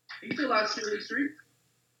he still out shooting the streets.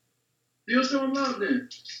 Still showing love then.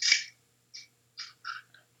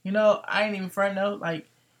 You know, I ain't even front though. Like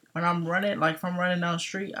when I'm running, like if I'm running down the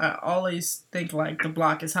street, I always think like the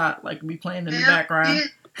block is hot, like be playing in the background.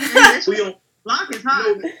 Yeah. We on block is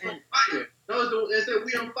hot. Fire. They said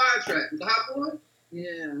we on fire track. The hot boy.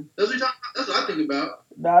 Yeah. That's what I think about.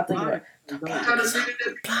 No, I think that. What kind of nigga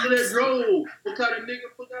that drove? What kind of nigga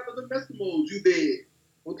forgot the Eskimos? You big?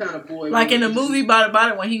 What kind of boy? Like in the movie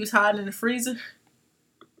about it when he was hiding in the freezer.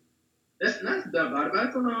 That's not about it.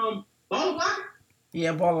 That's ball blocking.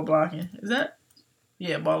 Yeah, baller blocking. Is that?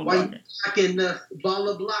 Yeah, baller Why blocking. blocking us?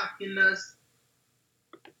 Baller blocking us.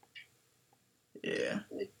 Yeah.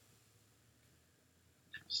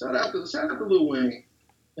 Shout out to Lil Wayne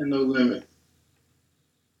and No Limit.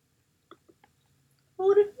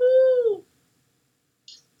 Woo-hoo.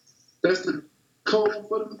 That's the code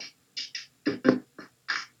for them.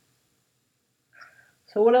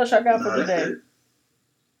 So what else y'all got for today?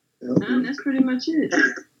 That's pretty much it.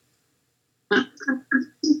 I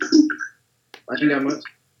ain't got much.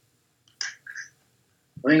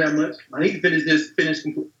 I need to finish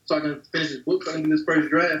so I can finish this book. So I can do this first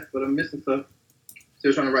draft, but I'm missing stuff.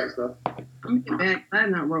 Still trying to write stuff. I'm getting back. I have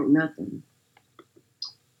not wrote nothing.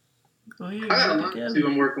 Go ahead, I got a lot too.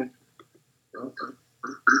 I'm working.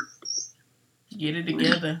 Get it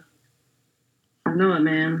together. I know it,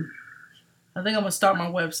 man. I think I'm gonna start my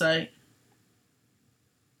website.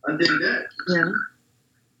 I dig that. Yeah.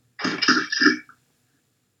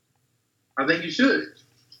 I think you should.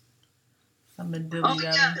 I'm in Oh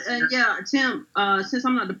yeah, Tim. Since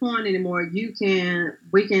I'm not deploying anymore, we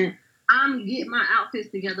can. I'm getting my outfits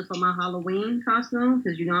together for my Halloween costume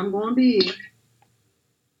because you know I'm going big.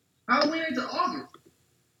 Halloween into August.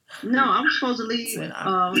 No, I was supposed to leave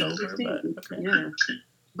October, 16th. but okay. Yeah.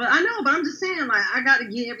 But I know, but I'm just saying, like, I got to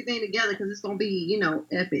get everything together because it's gonna be, you know,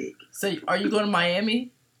 epic. So, are you going to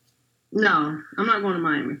Miami? No, I'm not going to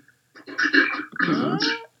Miami. What?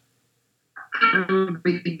 I'm gonna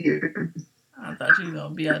be here. I thought you were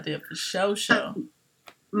gonna be out there for show.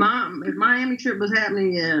 If Miami trip was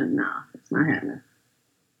happening, yeah, nah, it's not happening.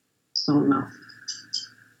 So no.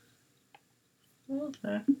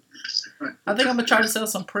 Okay. I think I'm gonna try to sell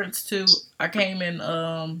some prints too. I came in.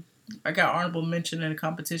 I got honorable mention in a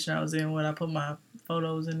competition I was in when I put my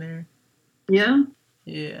photos in there. Yeah.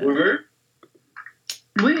 Yeah. Word?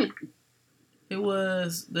 When? It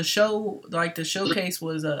was the show. Like the showcase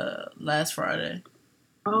was last Friday.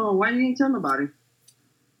 Oh, why didn't you tell nobody?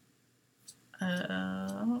 I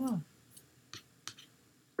don't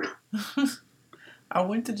know. I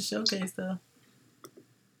went to the showcase though.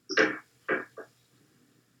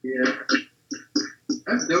 Yeah.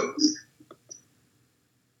 That's dope.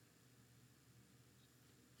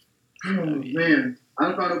 Oh, man. I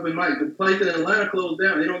done found open mic. The place in Atlanta closed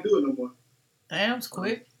down. They don't do it no more. Damn, it's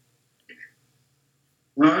quick.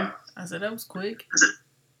 Huh? I said that was quick.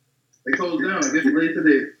 They closed down. I guess they said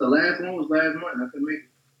the last one was last month. I couldn't make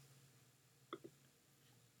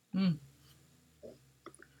it.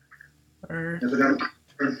 Yes, I got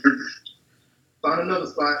found another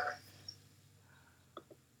spot.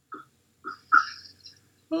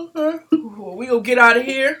 Okay. Well, we gonna get out of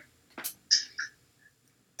here.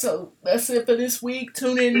 So that's it for this week.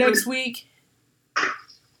 Tune in next week.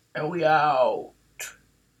 And we out.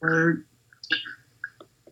 Word.